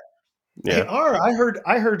are. Yeah. They are. I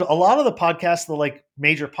heard a lot of the podcasts, the like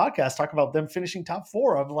major podcasts, talk about them finishing top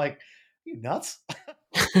 4. I'm like, you nuts?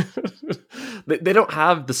 They don't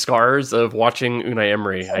have the scars of watching Unai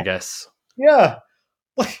Emery, I guess. Yeah.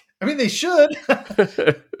 I mean, they should.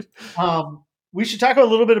 We should talk a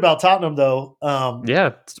little bit about Tottenham, though.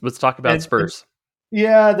 Yeah, let's talk about Spurs.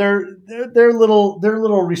 Yeah, their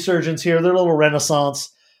little resurgence here, their little renaissance.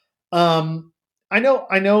 I know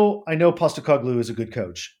Postecoglou is a good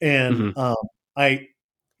coach, and I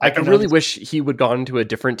really wish he would gone to a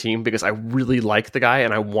different team because I really like the guy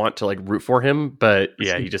and I want to like root for him. But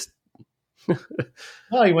yeah, he just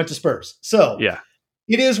well, he went to Spurs, so yeah,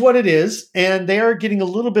 it is what it is, and they are getting a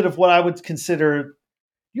little bit of what I would consider.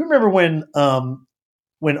 You remember when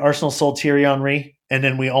Arsenal sold Thierry Henry and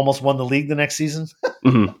then we almost won the league the next season?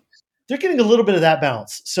 They're getting a little bit of that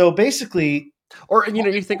bounce. So basically, or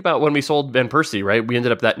you think about when we sold Van Persie, right? We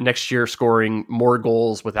ended up that next year scoring more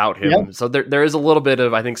goals without him. Yep. So there is a little bit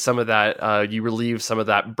of, I think, some of that you relieve some of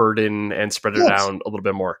that burden and spread it down a little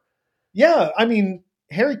bit more. Yeah, I mean,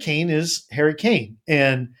 Harry Kane is Harry Kane,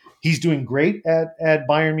 and he's doing great at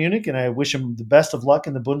Bayern Munich, and I wish him the best of luck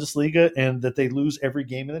in the Bundesliga and that they lose every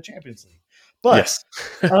game in the Champions League. But yes.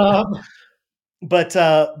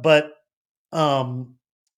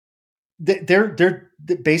 They're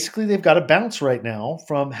basically they've got a bounce right now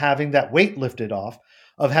from having that weight lifted off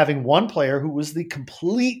of having one player who was the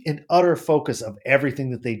complete and utter focus of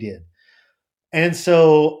everything that they did. And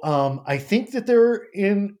so I think that they're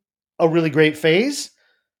in a really great phase.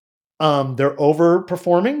 They're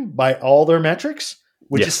overperforming by all their metrics,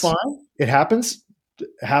 which is fine. It happens.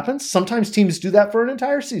 Sometimes teams do that for an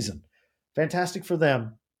entire season. Fantastic for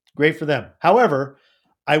them. Great for them. However,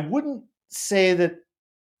 I wouldn't say that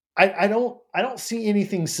I don't see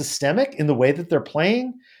anything systemic in the way that they're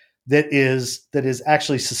playing that is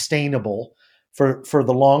actually sustainable for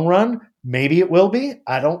the long run. Maybe it will be.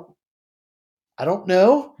 I don't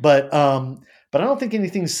know, but I don't think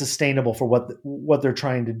anything's sustainable for what they're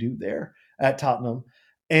trying to do there at Tottenham.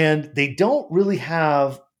 And they don't really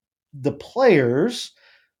have the players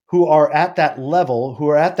who are at that level, who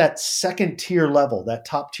are at that second tier level, that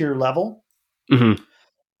top tier level.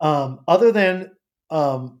 Other than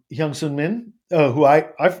Hyung Sun Min, who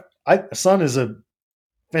Son is a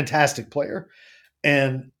fantastic player,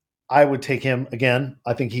 and I would take him again.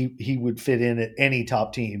 I think he would fit in at any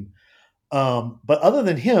top team. But other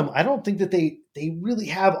than him, I don't think that they really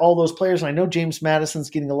have all those players. And I know James Madison's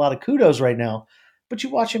getting a lot of kudos right now, but you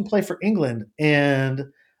watch him play for England, and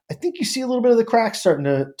I think you see a little bit of the cracks starting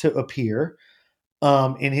to appear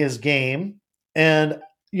in his game. And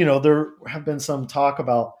there have been some talk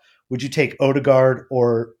about would you take Odegaard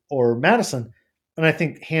or Madison, and I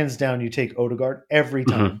think hands down you take Odegaard every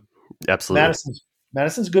time. Absolutely.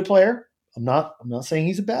 Madison's a good player. I'm not saying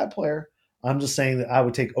he's a bad player. I'm just saying that I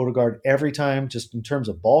would take Odegaard every time, just in terms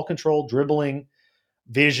of ball control, dribbling,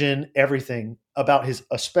 vision, everything about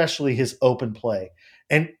especially his open play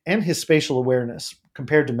and his spatial awareness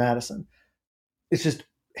compared to Madison. It's just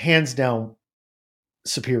hands down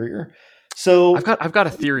superior. So I've got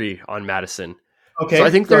a theory on Madison. Okay, so I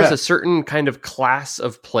think go there's ahead. a certain kind of class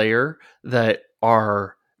of player that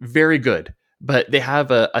are very good, but they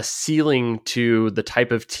have a ceiling to the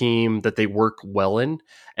type of team that they work well in.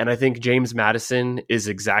 And I think James Madison is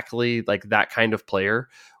exactly like that kind of player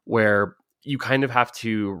where you kind of have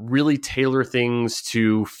to really tailor things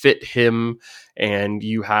to fit him, and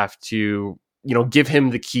you have to give him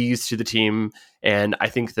the keys to the team. And I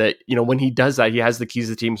think that, when he does that, he has the keys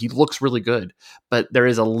to the team. He looks really good, but there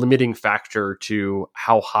is a limiting factor to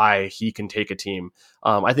how high he can take a team.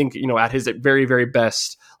 I think, at his very, very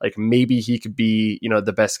best, like maybe he could be,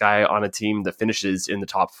 the best guy on a team that finishes in the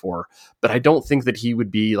top 4, but I don't think that he would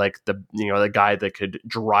be like the guy that could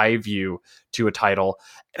drive you to a title.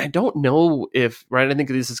 And I don't know if, right, I think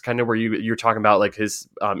this is kind of where you're talking about like his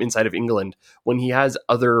inside of England, when he has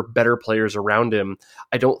other better players around him,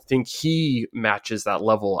 I don't think he matches that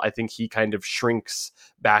level. I think he kind of shrinks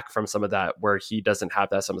back from some of that where he doesn't have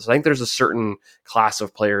that. So I think there's a certain class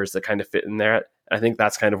of players that kind of fit in there. I think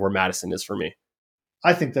that's kind of where Madison is for me.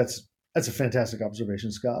 I think that's a fantastic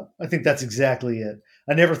observation, Scott. I think that's exactly it.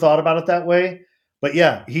 I never thought about it that way, but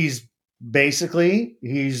yeah, he's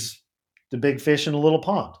the big fish in a little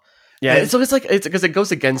pond. Yeah, And so it's because it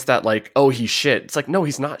goes against that, like, oh, he's shit. It's like, no,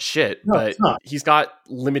 he's not shit, no, but it's not. he's got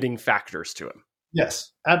limiting factors to him.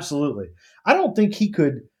 Yes, absolutely. I don't think he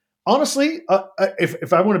could, honestly,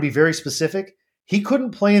 if I want to be very specific, he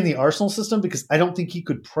couldn't play in the Arsenal system because I don't think he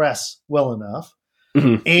could press well enough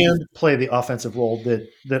and play the offensive role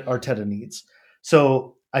that Arteta needs.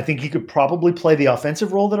 So I think he could probably play the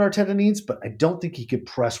offensive role that Arteta needs, but I don't think he could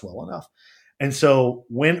press well enough. And so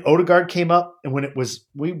when Odegaard came up, and when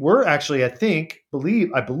we were actually, I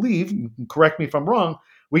believe, you can correct me if I'm wrong,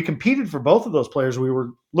 we competed for both of those players. We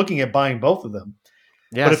were looking at buying both of them.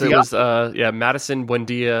 Yeah, but so it was Madison,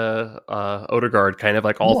 Buendia, Odegaard, kind of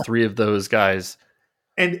like all three of those guys.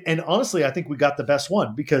 And honestly, I think we got the best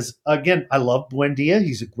one because, again, I love Buendia.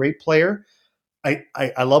 He's a great player.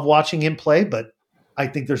 I love watching him play, but I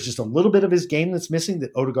think there's just a little bit of his game that's missing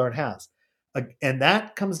that Odegaard has. And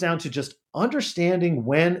that comes down to just understanding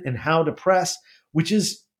when and how to press, which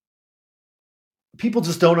is people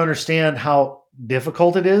just don't understand how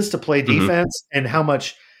difficult it is to play defense and how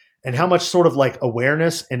much sort of like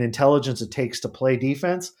awareness and intelligence it takes to play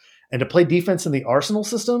defense. And to play defense in the Arsenal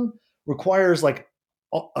system requires like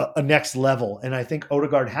a next level. And I think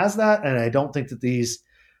Odegaard has that. And I don't think that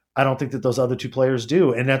those other two players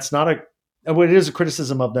do. And that's not it is a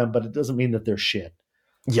criticism of them, but it doesn't mean that they're shit.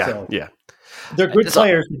 Yeah. So, yeah. They're good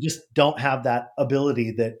players who just don't have that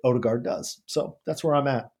ability that Odegaard does. So that's where I'm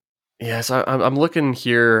at. Yeah, so I'm looking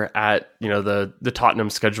here at the Tottenham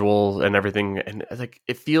schedule and everything, and like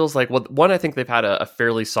it feels like, well, one, I think they've had a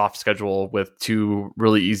fairly soft schedule with 2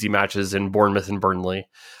 really easy matches in Bournemouth and Burnley.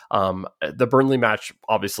 The Burnley match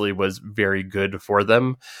obviously was very good for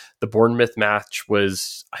them. The Bournemouth match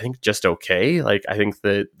was, I think, just okay. Like I think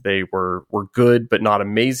that they were good but not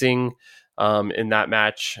amazing in that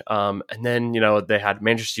match. And then, they had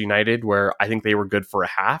Manchester United where I think they were good for a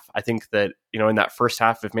half. I think that, in that first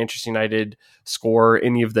half, if Manchester United score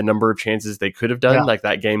any of the number of chances they could have done, like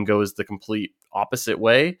that game goes the complete opposite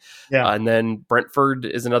way. Yeah. And then Brentford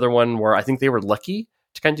is another one where I think they were lucky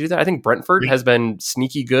to kind of do that. I think Brentford has been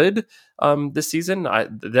sneaky good this season.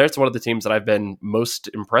 That's one of the teams that I've been most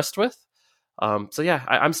impressed with. So yeah,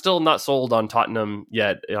 I'm still not sold on Tottenham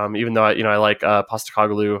yet. Even though I like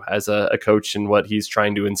Postecoglou as a coach and what he's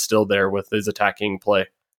trying to instill there with his attacking play.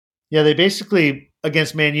 Yeah, they basically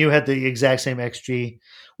against Man U had the exact same XG,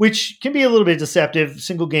 which can be a little bit deceptive.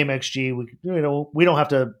 Single game XG. We don't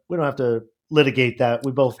have to litigate that.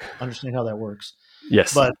 We both understand how that works.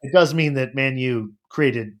 Yes, but it does mean that Man U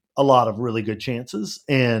created a lot of really good chances,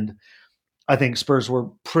 and I think Spurs were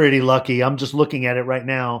pretty lucky. I'm just looking at it right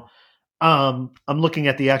now. I'm looking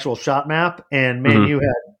at the actual shot map, and Man U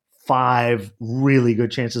had 5 really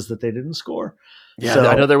good chances that they didn't score. Yeah, So,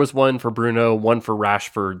 I know there was one for Bruno, one for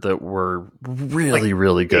Rashford that were really,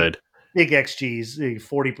 really good. Big XGs,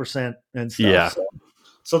 40% and stuff. Yeah.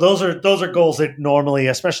 So those are goals that normally,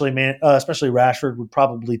 especially Rashford would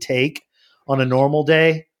probably take on a normal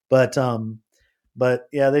day, but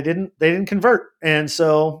yeah, they didn't convert, and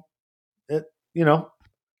so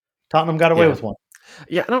Tottenham got away with one.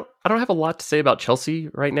 Yeah, I don't have a lot to say about Chelsea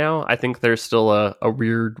right now. I think there's still a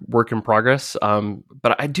weird work in progress.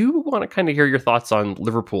 But I do want to kind of hear your thoughts on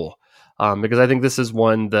Liverpool, because I think this is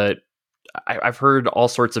one that I've heard all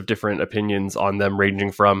sorts of different opinions on them,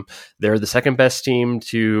 ranging from they're the second best team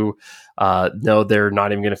to no, they're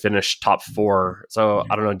not even going to finish top 4. So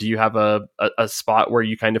I don't know. Do you have a spot where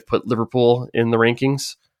you kind of put Liverpool in the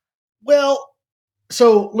rankings? Well,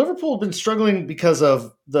 so Liverpool have been struggling because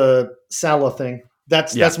of the Salah thing.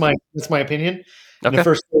 That's my opinion. In the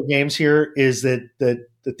first 4 games here is that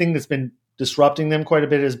the thing that's been disrupting them quite a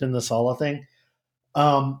bit has been the Salah thing.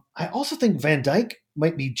 I also think Van Dijk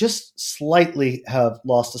might be just slightly have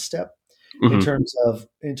lost a step in terms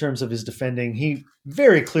of his defending. He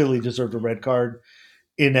very clearly deserved a red card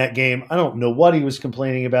in that game. I don't know what he was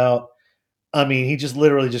complaining about. I mean, he just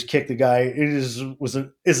literally just kicked the guy. It is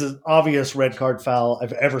an obvious red card foul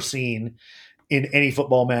I've ever seen in any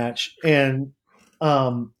football match. And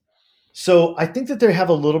so I think that they have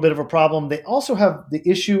a little bit of a problem. They also have the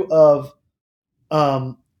issue of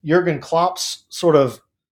Jurgen Klopp's sort of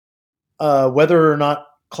whether or not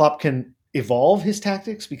Klopp can evolve his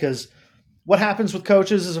tactics, because what happens with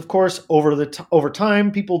coaches is, of course, over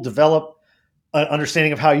time, people develop an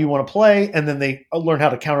understanding of how you want to play, and then they learn how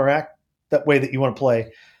to counteract that way that you want to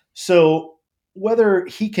play. So whether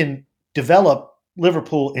he can develop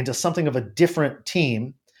Liverpool into something of a different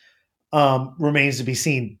team remains to be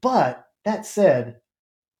seen. But that said,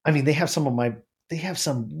 I mean, they have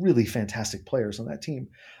some really fantastic players on that team.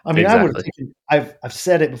 I mean, Exactly. I've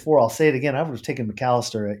said it before, I'll say it again. I would have taken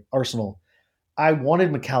McAllister at Arsenal. I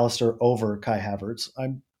wanted McAllister over Kai Havertz.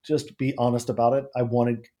 I'm just be honest about it. I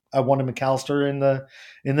wanted McAllister in the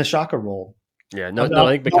Xhaka role. Yeah, no,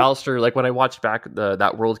 I think McAllister, like when I watched back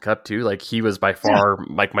that World Cup too, like he was by far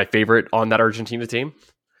like my favorite on that Argentina team.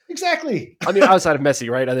 Exactly. I mean, outside of Messi,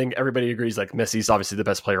 right? I think everybody agrees like Messi's obviously the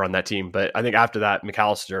best player on that team, but I think after that,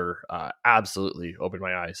 McAllister absolutely opened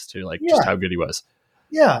my eyes to like just how good he was.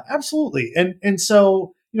 Yeah, absolutely. And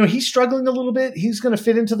so, he's struggling a little bit. He's going to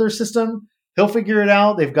fit into their system. He'll figure it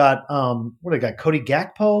out. They've got what they got, Cody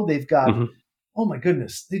Gakpo. They've got oh my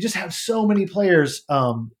goodness, they just have so many players.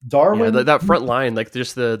 Darwin, that front line, like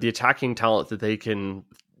just the attacking talent that they can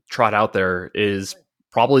trot out there is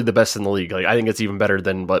probably the best in the league. Like I think it's even better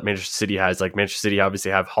than what Manchester City has. Like Manchester City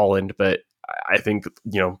obviously have Holland, but I think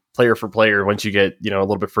player for player, once you get a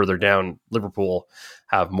little bit further down, Liverpool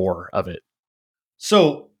have more of it.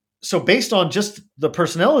 So based on just the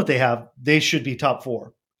personnel that they have, they should be top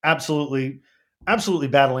 4. Absolutely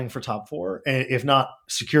battling for top 4, and if not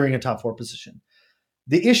securing a top 4 position.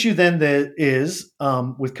 The issue then that is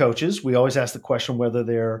with coaches, we always ask the question whether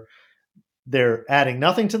they're adding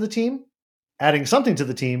nothing to the team, adding something to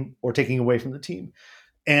the team, or taking away from the team.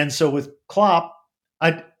 And so with Klopp,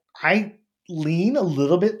 I lean a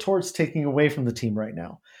little bit towards taking away from the team right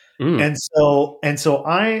now. And so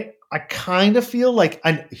I kind of feel like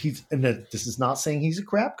this is not saying he's a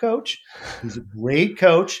crap coach. He's a great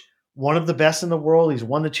coach, one of the best in the world. He's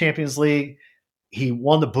won the Champions League. He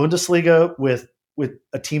won the Bundesliga with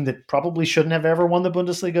a team that probably shouldn't have ever won the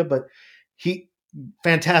Bundesliga, but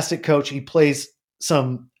fantastic coach. He plays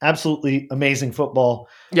some absolutely amazing football.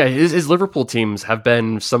 Yeah, his Liverpool teams have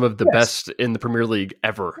been some of the best in the Premier League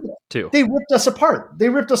ever, too. They ripped us apart. They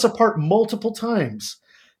ripped us apart multiple times.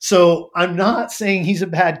 So I'm not saying he's a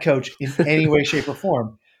bad coach in any way, shape, or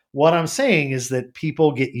form. What I'm saying is that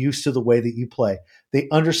people get used to the way that you play. They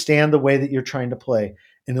understand the way that you're trying to play.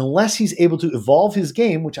 And unless he's able to evolve his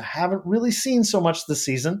game, which I haven't really seen so much this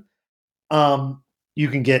season, you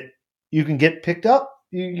can get picked up.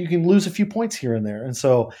 You can lose a few points here and there. And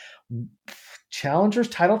so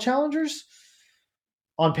title challengers,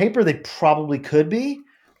 on paper, they probably could be,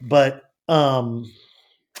 but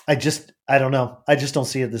I don't know. I just don't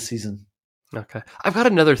see it this season. Okay. I've got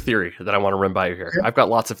another theory that I want to run by you here. I've got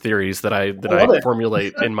lots of theories that I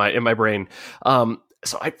formulate in my brain.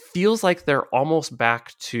 So it feels like they're almost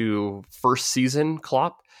back to first season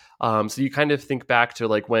Klopp. So you kind of think back to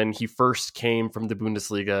like when he first came from the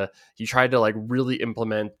Bundesliga, he tried to like really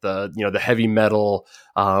implement the heavy metal,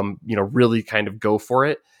 really kind of go for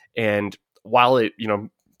it. And while it,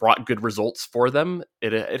 brought good results for them.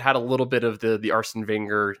 It had a little bit of the Arsene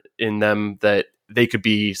Wenger in them, that they could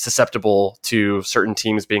be susceptible to certain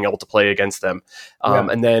teams being able to play against them.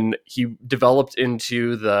 And then he developed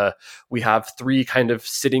into we have three kind of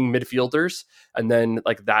sitting midfielders. And then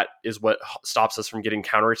like that is what stops us from getting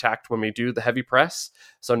counterattacked when we do the heavy press.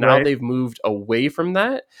 So now they've moved away from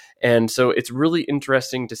that. And so it's really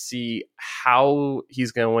interesting to see how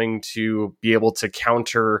he's going to be able to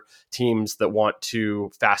counter teams that want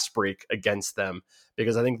to fast break against them.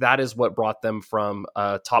 Because I think that is what brought them from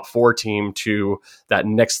a top 4 team to that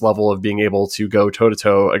next level of being able to go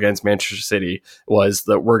toe-to-toe against Manchester City, was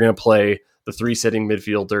that we're going to play the 3 sitting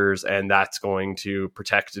midfielders, and that's going to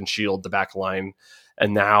protect and shield the back line.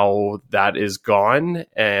 And now that is gone,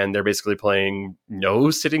 and they're basically playing no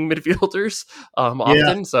sitting midfielders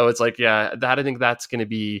often. So it's like, I think that's going to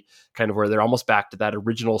be kind of where they're almost back to that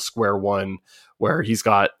original square one, where he's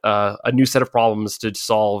got a new set of problems to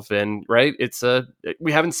solve. And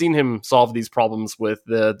we haven't seen him solve these problems with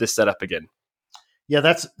this setup again.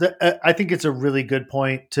 Yeah, I think it's a really good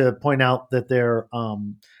point to point out that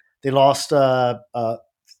they lost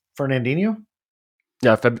Fernandinho.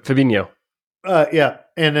 Yeah, Fabinho.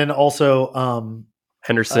 And then also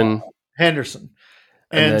Henderson.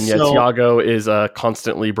 And then Thiago is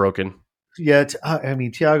constantly broken. Yeah, I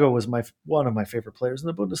mean, Thiago was one of my favorite players in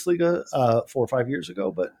the Bundesliga 4 or 5 years ago,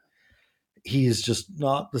 but he is just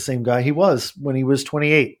not the same guy he was when he was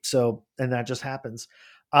 28. So, and that just happens.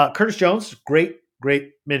 Curtis Jones, great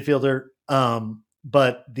midfielder,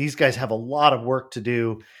 but these guys have a lot of work to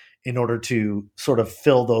do in order to sort of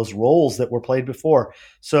fill those roles that were played before.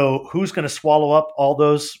 So who's going to swallow up all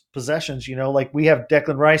those possessions? Like we have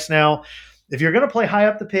Declan Rice now. If you're going to play high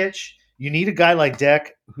up the pitch, you need a guy like Dec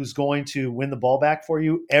who's going to win the ball back for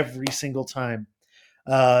you every single time.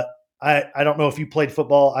 I don't know if you played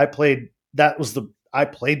football. I played defensive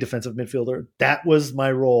midfielder. That was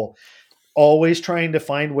my role. Always trying to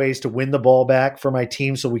find ways to win the ball back for my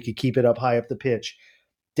team so we could keep it up high up the pitch.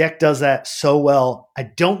 Dec does that so well. I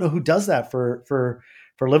don't know who does that for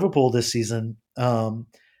Liverpool this season. Or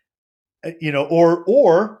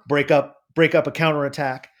break up a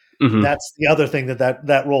counterattack. Mm-hmm. That's the other thing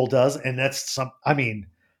that role does, and that's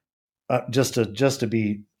just to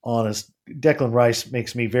be honest, Declan Rice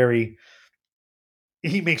makes me very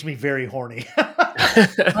horny.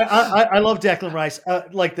 I love Declan Rice.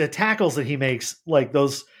 Like the tackles that he makes, like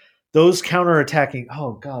those counterattacking.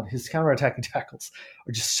 Oh God, his counterattacking tackles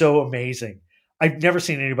are just so amazing. I've never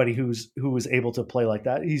seen anybody who was able to play like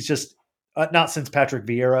that. He's just not since Patrick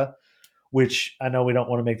Vieira, which I know we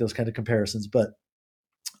don't want to make those kind of comparisons, but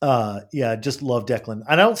just love Declan.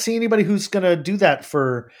 I don't see anybody who's going to do that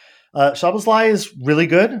for Szoboszlai is really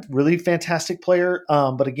good, really fantastic player.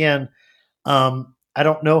 But again, I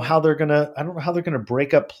don't know how they're gonna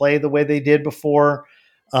break up play the way they did before,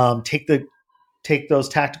 take those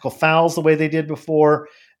tactical fouls the way they did before,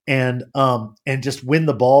 and just win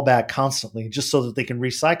the ball back constantly, just so that they can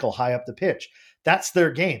recycle high up the pitch. That's their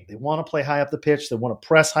game. They want to play high up the pitch. They want to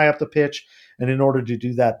press high up the pitch. And in order to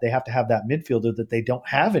do that, they have to have that midfielder that they don't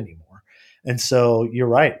have anymore. And so you're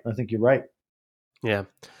right. I think you're right. Yeah.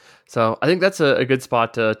 So I think that's a good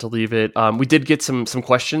spot to leave it. We did get some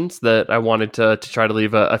questions that I wanted to try to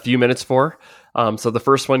leave a few minutes for. So the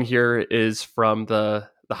first one here is from the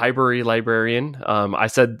Highbury librarian. I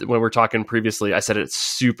said when we were talking previously, I said it's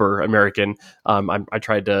super American. I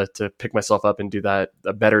tried to pick myself up and do that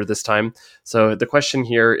better this time. So the question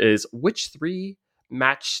here is, which 3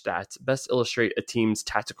 match stats best illustrate a team's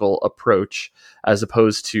tactical approach as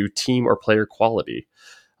opposed to team or player quality?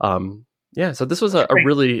 So this was a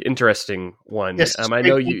really interesting one. Yes, I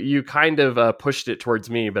know you kind of pushed it towards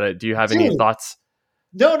me, but do you have any thoughts?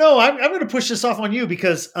 No, I'm going to push this off on you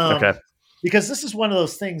because because this is one of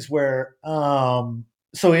those things where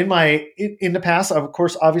so in the past, of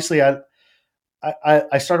course, obviously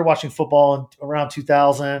I started watching football around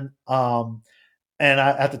 2000, and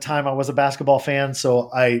at the time I was a basketball fan, so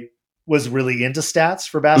I was really into stats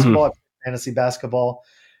for basketball, fantasy basketball,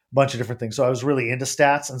 a bunch of different things. So I was really into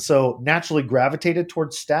stats, and so naturally gravitated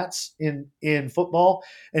towards stats in football,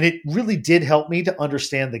 and it really did help me to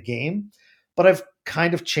understand the game. But I've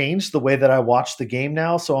kind of changed the way that I watch the game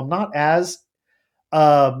now, so I'm not as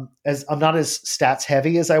stats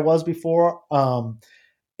heavy as I was before,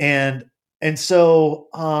 and so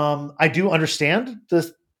I do understand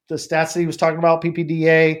the stats that he was talking about,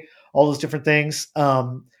 PPDA, all those different things.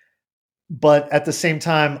 But at the same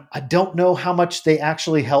time, I don't know how much they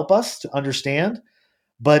actually help us to understand.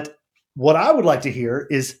 But what I would like to hear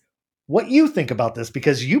is what you think about this,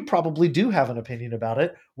 because you probably do have an opinion about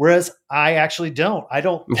it, whereas I actually don't. I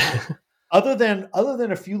other than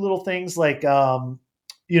a few little things like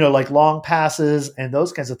like long passes and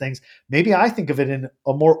those kinds of things, maybe I think of it in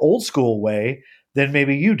a more old school way than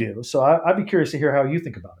maybe you do. So I'd be curious to hear how you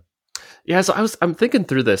think about it. Yeah, so I'm thinking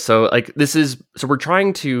through this. So we're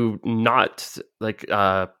trying to not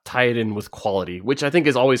tie it in with quality, which I think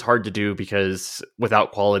is always hard to do because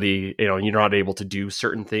without quality, you're not able to do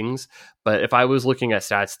certain things. But if I was looking at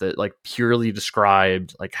stats that like purely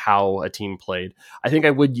described like how a team played, I think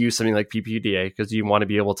I would use something like PPDA because you want to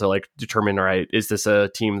be able to like determine, all right, is this a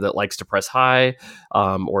team that likes to press high,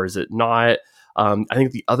 or is it not? I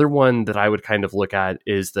think the other one that I would kind of look at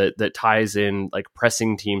is that ties in like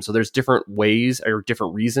pressing teams. So there's different ways or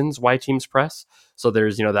different reasons why teams press. So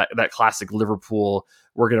there's, that classic Liverpool,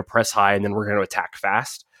 we're going to press high and then we're going to attack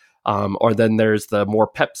fast. Or then there's the more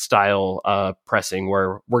Pep style pressing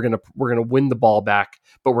where we're gonna win the ball back,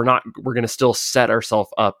 but we're going to still set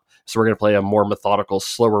ourselves up. So we're going to play a more methodical,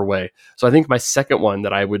 slower way. So I think my second one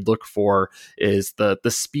that I would look for is the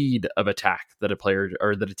speed of attack that a player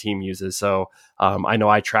or that a team uses. So I know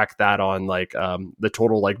I track that on like the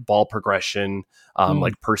total like ball progression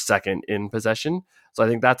like per second in possession. So I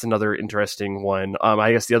think that's another interesting one.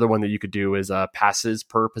 I guess the other one that you could do is passes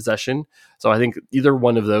per possession. So I think either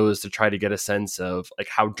one of those to try to get a sense of like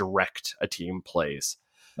how direct a team plays.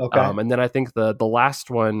 Okay. And then I think the last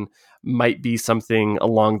one might be something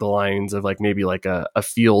along the lines of like maybe like a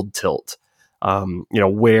field tilt.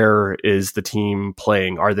 Where is the team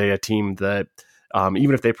playing? Are they a team that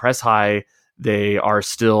even if they press high, they are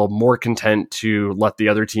still more content to let the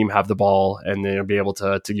other team have the ball and they'll be able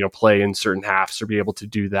to play in certain halves or be able to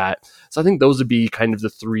do that. So I think those would be kind of the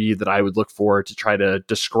three that I would look for to try to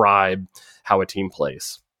describe how a team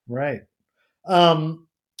plays. Right.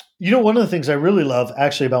 One of the things I really love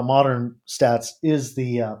actually about modern stats is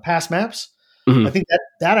the pass maps. Mm-hmm. I think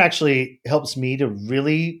that actually helps me to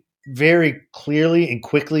really very clearly and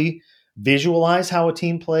quickly visualize how a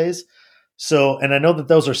team plays. So, and I know that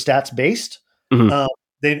those are stats based.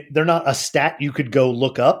 Mm-hmm. They're not a stat you could go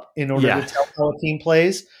look up in order to tell how a team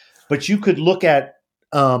plays, but you could look at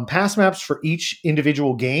pass maps for each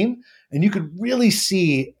individual game, and you could really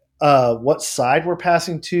see what side we're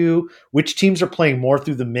passing to, which teams are playing more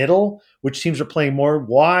through the middle, which teams are playing more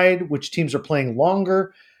wide, which teams are playing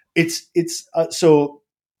longer. It's so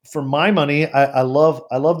for my money, I love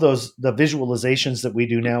the visualizations that we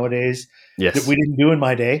do nowadays that we didn't do in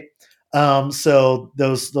my day. So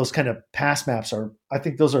those kind of pass maps I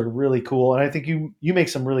think those are really cool, and I think you make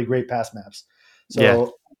some really great pass maps.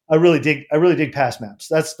 So I really dig pass maps.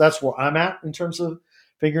 That's where I'm at in terms of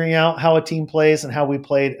figuring out how a team plays and how we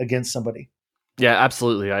played against somebody. Yeah,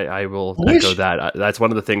 absolutely. I will echo that. That's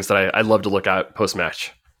one of the things that I love to look at post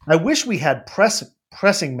match. I wish we had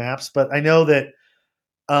pressing maps, but I know that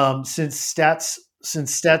since stats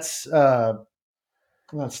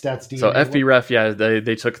not stats D. So FBref,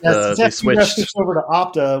 they took they switched over to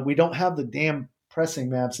Opta. We don't have the damn pressing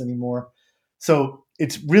maps anymore. So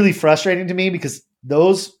it's really frustrating to me because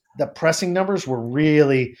the pressing numbers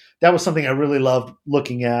that was something I really loved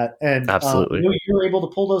looking at. And absolutely, you were able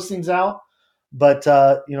to pull those things out, but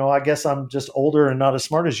I guess I'm just older and not as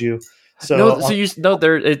smart as you. So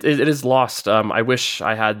it is lost. I wish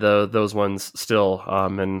I had those ones still,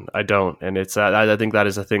 and I don't. And it's I think that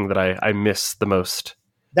is a thing that I miss the most.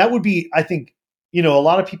 That would be, I think, a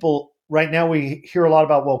lot of people right now, we hear a lot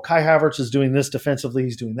about, well, Kai Havertz is doing this defensively,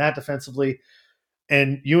 he's doing that defensively.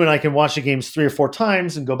 And you and I can watch the games 3 or 4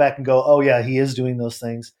 times and go back and go, oh yeah, he is doing those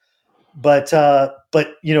things. But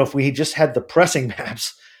if we just had the pressing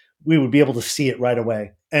maps, we would be able to see it right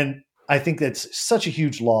away. And I think that's such a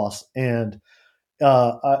huge loss. And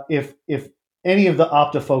if any of the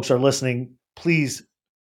Opta folks are listening, please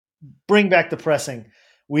bring back the pressing.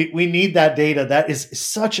 We need that data. That is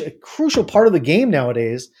such a crucial part of the game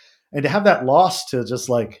nowadays. And to have that lost to just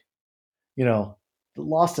like, the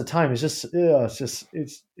loss to time is just,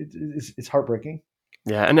 it's heartbreaking.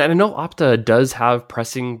 Yeah. And I know Opta does have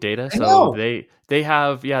pressing data. So they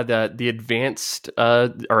have, the advanced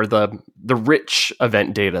or the rich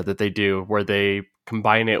event data that they do where they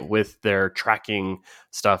combine it with their tracking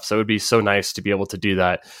stuff. So it would be so nice to be able to do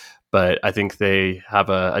that. But I think they have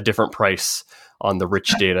a different price on the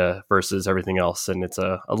rich data versus everything else. And it's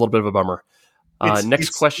a little bit of a bummer. Next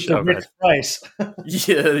question. It's price.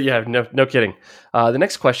 No kidding. The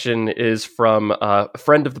next question is from a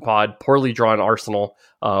friend of the pod, Poorly Drawn Arsenal.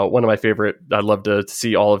 One of my favorite. I'd love to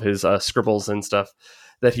see all of his scribbles and stuff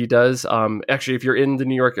that he does. Actually, if you're in the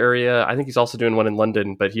New York area, I think he's also doing one in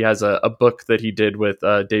London, but he has a book that he did with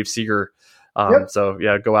Dave Seeger. So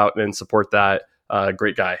go out and support that.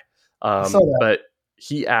 Great guy. But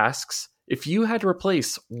he asks, If you had to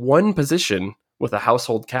replace one position with a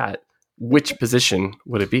household cat, which position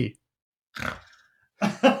would it be?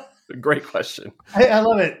 Great question. I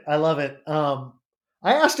love it. I love it.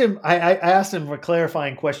 I asked him. I asked him a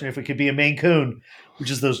clarifying question if it could be a Maine Coon, which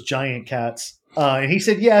is those giant cats, and he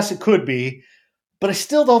said yes, it could be. But I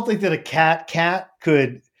still don't think that a cat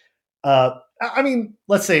could. I mean,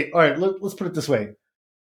 let's say, all right. Let's put it this way: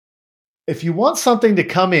 if you want something to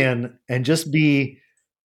come in and just be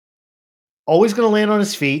always going to land on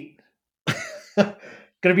his feet, going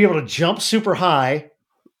to be able to jump super high,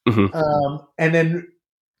 and then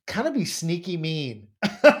kind of be sneaky mean.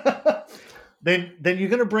 Then you're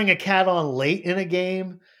going to bring a cat on late in a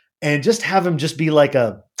game and just have him just be like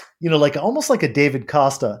a, like almost like a David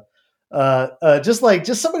Costa, just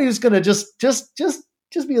somebody who's going to just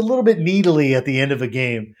be a little bit needly at the end of a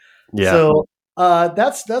game. Yeah. So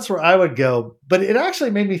that's where I would go. But it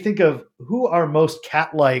actually made me think of who our most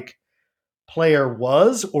cat-like player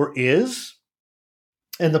was or is,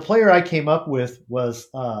 and the player I came up with was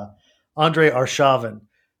Andrei Arshavin,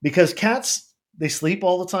 because cats, they sleep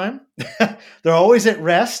all the time. They're always at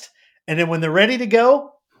rest. And then when they're ready to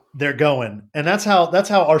go, they're going. And that's how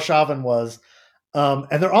Arshavin was.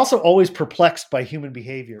 And they're also always perplexed by human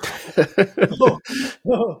behavior.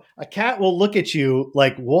 A cat will look at you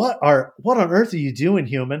like, what on earth are you doing,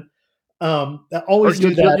 human? Always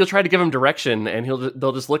do that. You'll try to give him direction and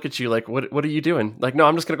they'll just look at you like, what are you doing? Like, no,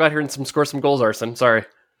 I'm just going to go out here and score some goals, Arson. Sorry.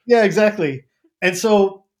 Yeah, exactly. And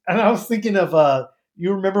I was thinking of,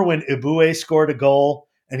 you remember when Ibue scored a goal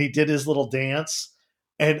and he did his little dance,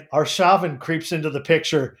 and Arshavin creeps into the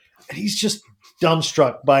picture and he's just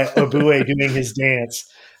dumbstruck by Ibue doing his dance.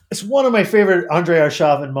 It's one of my favorite Andrei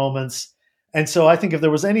Arshavin moments. And so I think if there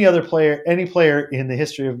was any player in the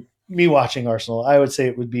history of me watching Arsenal, I would say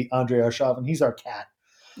it would be Andrei Arshavin. He's our cat.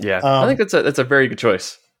 Yeah, I think that's a very good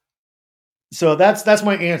choice. So that's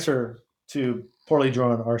my answer to poorly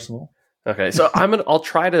drawn Arsenal. Okay, so I'll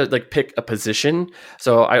try to like pick a position.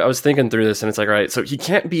 So I was thinking through this, and it's like, all right, so he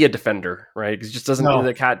can't be a defender, right? Because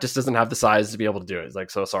the cat just doesn't have the size to be able to do it. It's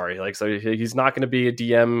like, so sorry, like, so he's not going to be a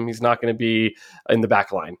DM. He's not going to be in the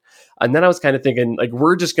back line. And then I was kind of thinking, like,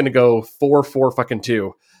 we're just going to go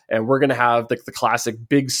 4-4-2, and we're going to have like the classic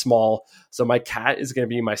big small. So my cat is going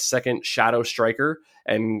to be my second shadow striker,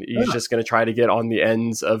 and he's just going to try to get on the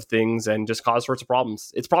ends of things and just cause sorts of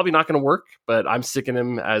problems. It's probably not going to work, but I'm sticking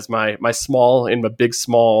him as my small in my big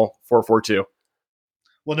small 4-4-2.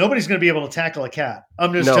 Well, nobody's going to be able to tackle a cat.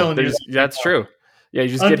 I'm just telling you. That's true. Yeah, you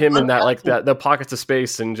just get him in that like the pockets of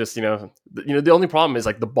space, and just the only problem is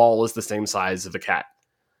like the ball is the same size of a cat.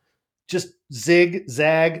 Just zig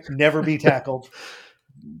zag, never be tackled.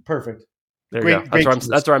 Perfect. There you go.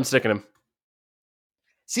 That's where I'm sticking him.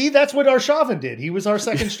 See, that's what Arshavin did. He was our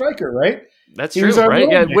second striker, right? That's true, right?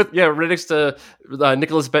 Yeah, right next to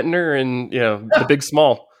Nicholas Bentner and the big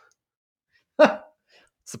small.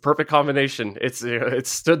 It's the perfect combination. It's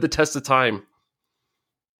stood the test of time.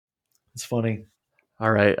 It's funny.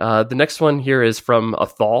 All right. The next one here is from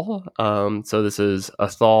Athal. So this is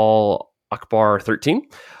Athal Akbar 13.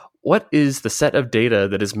 What is the set of data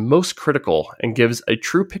that is most critical and gives a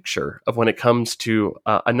true picture of when it comes to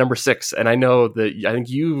a number 6? And I know that I think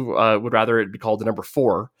you would rather it be called the number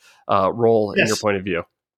 4 role in your point of view.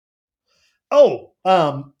 Oh,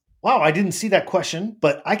 wow. I didn't see that question,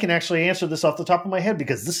 but I can actually answer this off the top of my head,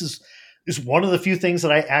 because this is one of the few things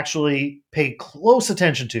that I actually pay close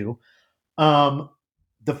attention to.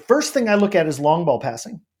 The first thing I look at is long ball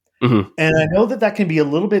passing. Mm-hmm. And I know that can be a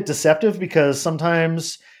little bit deceptive, because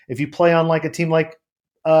sometimes if you play on like a team like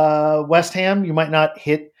West Ham, you might not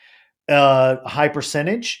hit a high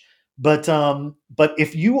percentage. But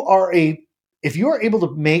if you are able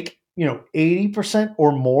to make 80%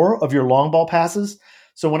 or more of your long ball passes.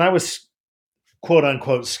 So when I was quote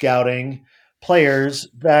unquote scouting players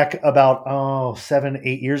back about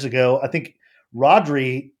 7-8 years ago, I think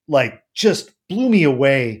Rodri just blew me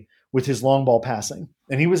away with his long ball passing.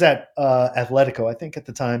 And he was at Atletico, I think, at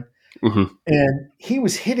the time. Mm-hmm. And he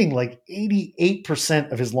was hitting like 88%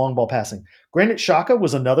 of his long ball passing. Granit Xhaka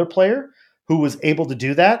was another player who was able to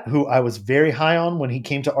do that, who I was very high on when he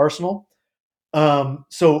came to Arsenal.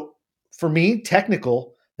 So for me,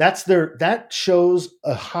 technical, that shows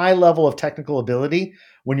a high level of technical ability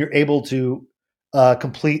when you're able to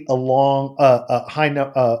complete a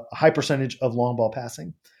high percentage of long ball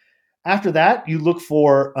passing. After that, you look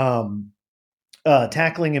for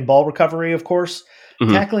tackling and ball recovery, of course.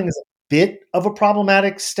 Mm-hmm. Tackling is a bit of a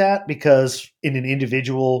problematic stat, because in an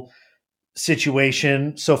individual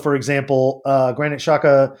situation. So, for example, Granit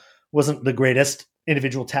Xhaka wasn't the greatest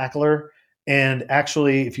individual tackler. And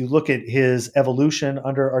actually, if you look at his evolution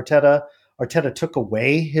under Arteta, Arteta took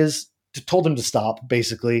away told him to stop.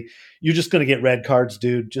 Basically, you're just going to get red cards,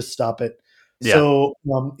 dude. Just stop it. Yeah. So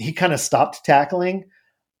he kind of stopped tackling.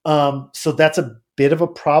 So that's a bit of a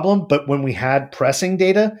problem. But when we had pressing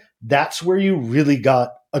data, that's where you really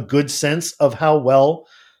got a good sense of how well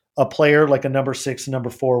a player like a number 6, number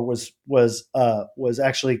 4 was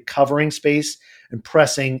actually covering space and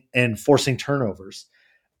pressing and forcing turnovers.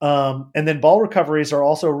 And then ball recoveries are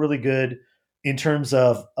also really good in terms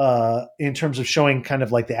of showing kind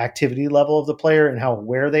of like the activity level of the player and how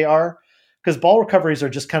aware they are. Because ball recoveries are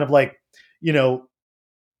just kind of like,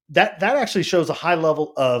 that actually shows a high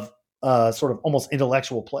level of sort of almost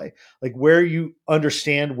intellectual play, like where you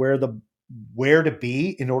understand where to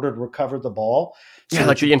be in order to recover the ball. So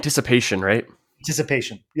like the anticipation, right?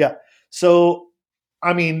 Anticipation. Yeah. So,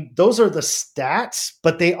 I mean, those are the stats,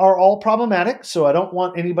 but they are all problematic. So I don't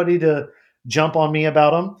want anybody to jump on me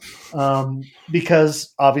about them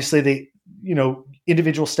because obviously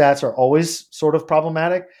individual stats are always sort of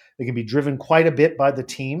problematic. They can be driven quite a bit by the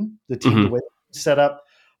team, the way it's set up.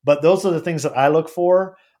 But those are the things that I look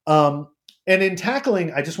for. And in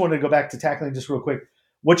tackling, I just wanted to go back to tackling just real quick.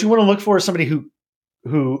 What you want to look for is somebody who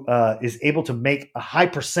is able to make a high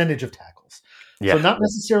percentage of tackles. Yeah. So not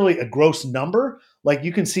necessarily a gross number. Like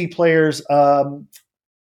you can see players,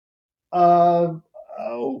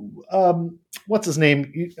 what's his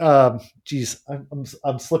name? I'm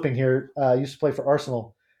slipping here. Used to play for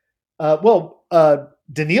Arsenal.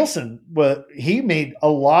 Danielson, he made a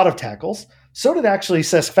lot of tackles. So did actually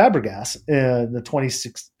Cesc Fabregas in the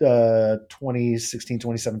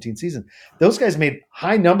 2016-2017 season. Those guys made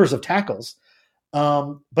high numbers of tackles,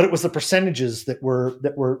 but it was the percentages that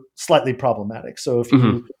were slightly problematic. So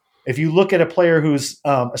if you look at a player who's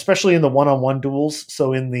especially in the one-on-one duels,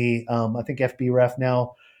 so in the I think FBref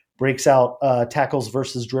now breaks out tackles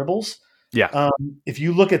versus dribbles. Yeah. If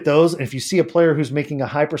you look at those, and if you see a player who's making a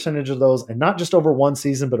high percentage of those, and not just over one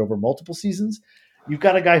season, but over multiple seasons, you've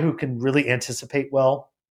got a guy who can really anticipate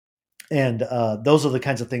well. And those are the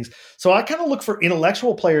kinds of things. So I kind of look for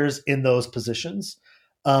intellectual players in those positions.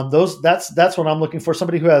 That's what I'm looking for.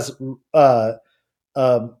 Somebody who has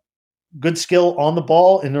good skill on the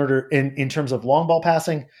ball in terms of long ball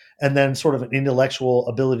passing, and then sort of an intellectual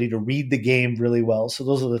ability to read the game really well. So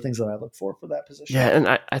those are the things that I look for that position. Yeah, and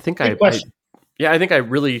I think I think I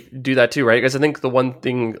really do that too, right? Because I think the one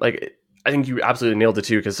thing, like, I think you absolutely nailed it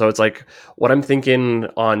too. Because so it's like what I'm thinking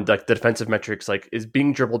on like the defensive metrics, like is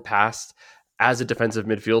being dribbled past as a defensive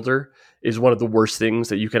midfielder is one of the worst things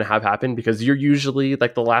that you can have happen, because you're usually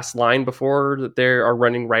like the last line before that they are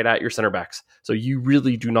running right at your center backs. So you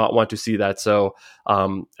really do not want to see that. So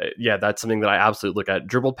that's something that I absolutely look at.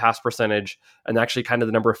 Dribble pass percentage, and actually kind of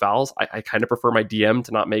the number of fouls. I kind of prefer my DM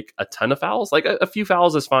to not make a ton of fouls. Like a few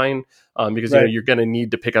fouls is fine because right. You're going to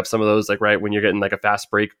need to pick up some of those, like right when you're getting like a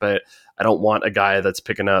fast break. But I don't want a guy that's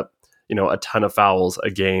picking up a ton of fouls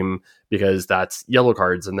a game, because that's yellow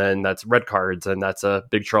cards and then that's red cards and that's a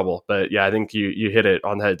big trouble. But yeah, I think you hit it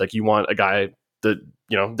on the head. Like you want a guy that,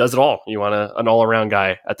 does it all. You want an all around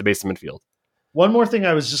guy at the base of midfield. One more thing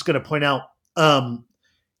I was just going to point out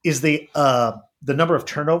is the number of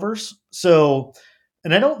turnovers. So,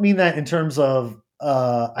 and I don't mean that in terms of,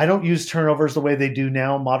 I don't use turnovers the way they do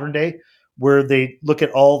now, modern day, where they look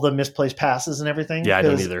at all the misplaced passes and everything. Yeah, I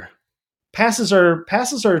don't either. Passes are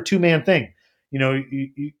a two-man thing.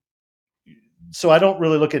 So I don't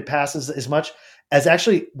really look at passes as much as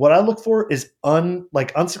actually what I look for is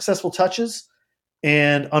unsuccessful touches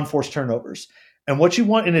and unforced turnovers. And what you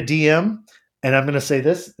want in a DM, and I'm going to say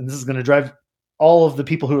this, and this is going to drive all of the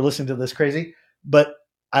people who are listening to this crazy, but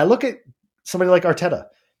I look at somebody like Arteta.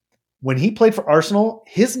 When he played for Arsenal,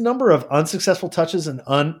 his number of unsuccessful touches and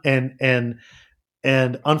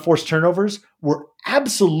unforced turnovers were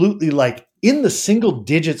absolutely like in the single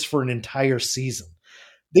digits for an entire season.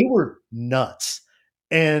 They were nuts.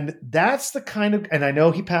 And that's the kind of, and I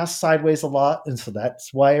know he passed sideways a lot, and so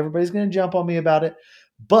that's why everybody's going to jump on me about it.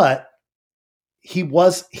 But he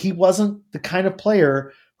wasn't the kind of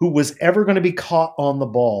player who was ever going to be caught on the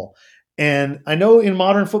ball. And I know in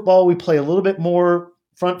modern football, we play a little bit more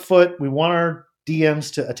front foot. We want our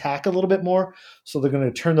DMs to attack a little bit more, so they're going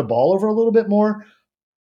to turn the ball over a little bit more.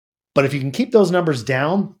 But if you can keep those numbers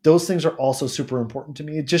down, those things are also super important to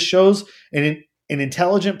me. It just shows an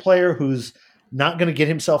intelligent player who's not going to get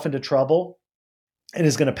himself into trouble and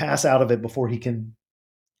is going to pass out of it before he can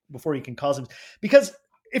cause him. Because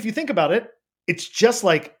if you think about it, it's just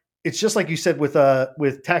like you said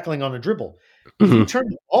with tackling on a dribble. If you turn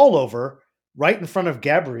the ball over right in front of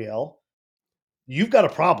Gabriel, you've got a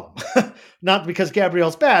problem. Not because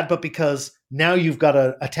Gabriel's bad, but because now you've got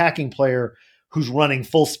an attacking player who's running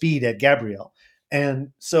full speed at Gabriel.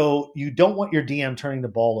 And so you don't want your DM turning the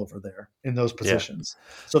ball over there in those positions.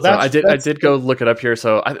 So I did go look it up here.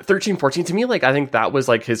 So 13, 14 to me, like I think that was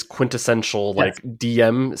like his quintessential like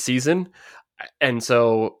DM season. And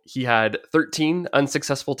so he had 13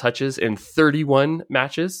 unsuccessful touches in 31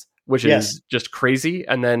 matches, which is just crazy.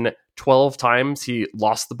 And then 12 times he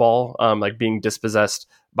lost the ball, like being dispossessed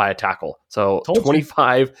by a tackle. So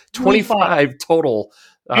 25 total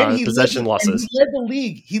possession losses.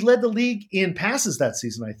 He led the league in passes that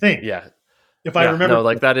season, I think. Yeah. If I remember. No,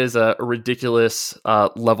 like that is a ridiculous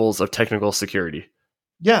levels of technical security.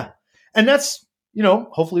 Yeah. And that's,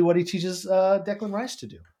 hopefully what he teaches Declan Rice to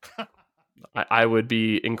do. I would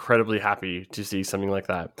be incredibly happy to see something like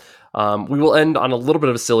that. We will end on a little bit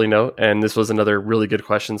of a silly note, and this was another really good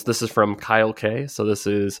question. This is from Kyle K. So this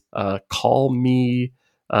is Call Me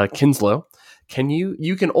Kinslow.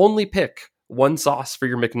 You can only pick one sauce for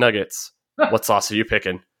your McNuggets. What sauce are you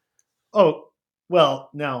picking? Oh, well,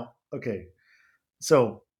 now, okay.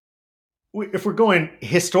 So if we're going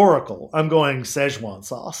historical, I'm going Szechuan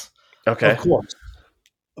sauce. Okay. Of course.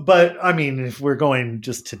 But I mean, if we're going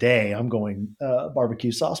just today, I'm going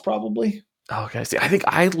barbecue sauce probably. Okay. See, I think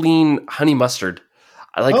I lean honey mustard.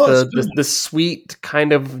 I like the sweet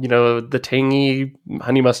kind of, the tangy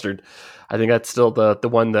honey mustard. I think that's still the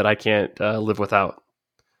one that I can't live without.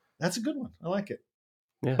 That's a good one. I like it.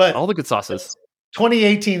 Yeah, but all the good sauces.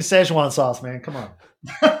 2018 Szechuan sauce, man. Come on.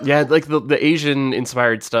 Yeah, like the Asian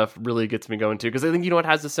inspired stuff really gets me going too, because I think it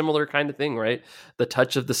has a similar kind of thing, right? The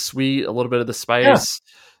touch of the sweet, a little bit of the spice.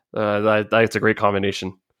 Yeah. That's a great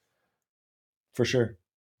combination. For sure.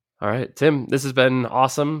 All right, Tim, this has been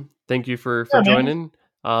awesome. Thank you for joining.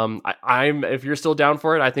 I'm if you're still down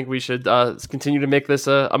for it, I think we should continue to make this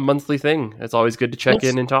a monthly thing. It's always good to check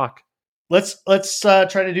in and talk. Let's try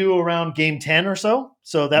to do around game 10 or so.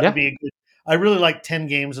 So that would be a good. I really like 10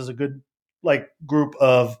 games as a good group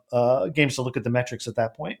of games to look at the metrics at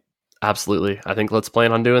that point. Absolutely. I think let's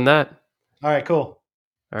plan on doing that. All right, cool.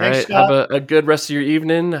 Thanks, right. Scott. Have a good rest of your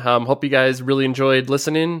evening. Hope you guys really enjoyed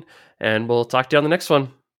listening, and we'll talk to you on the next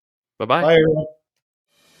one. Bye-bye. Bye, everyone.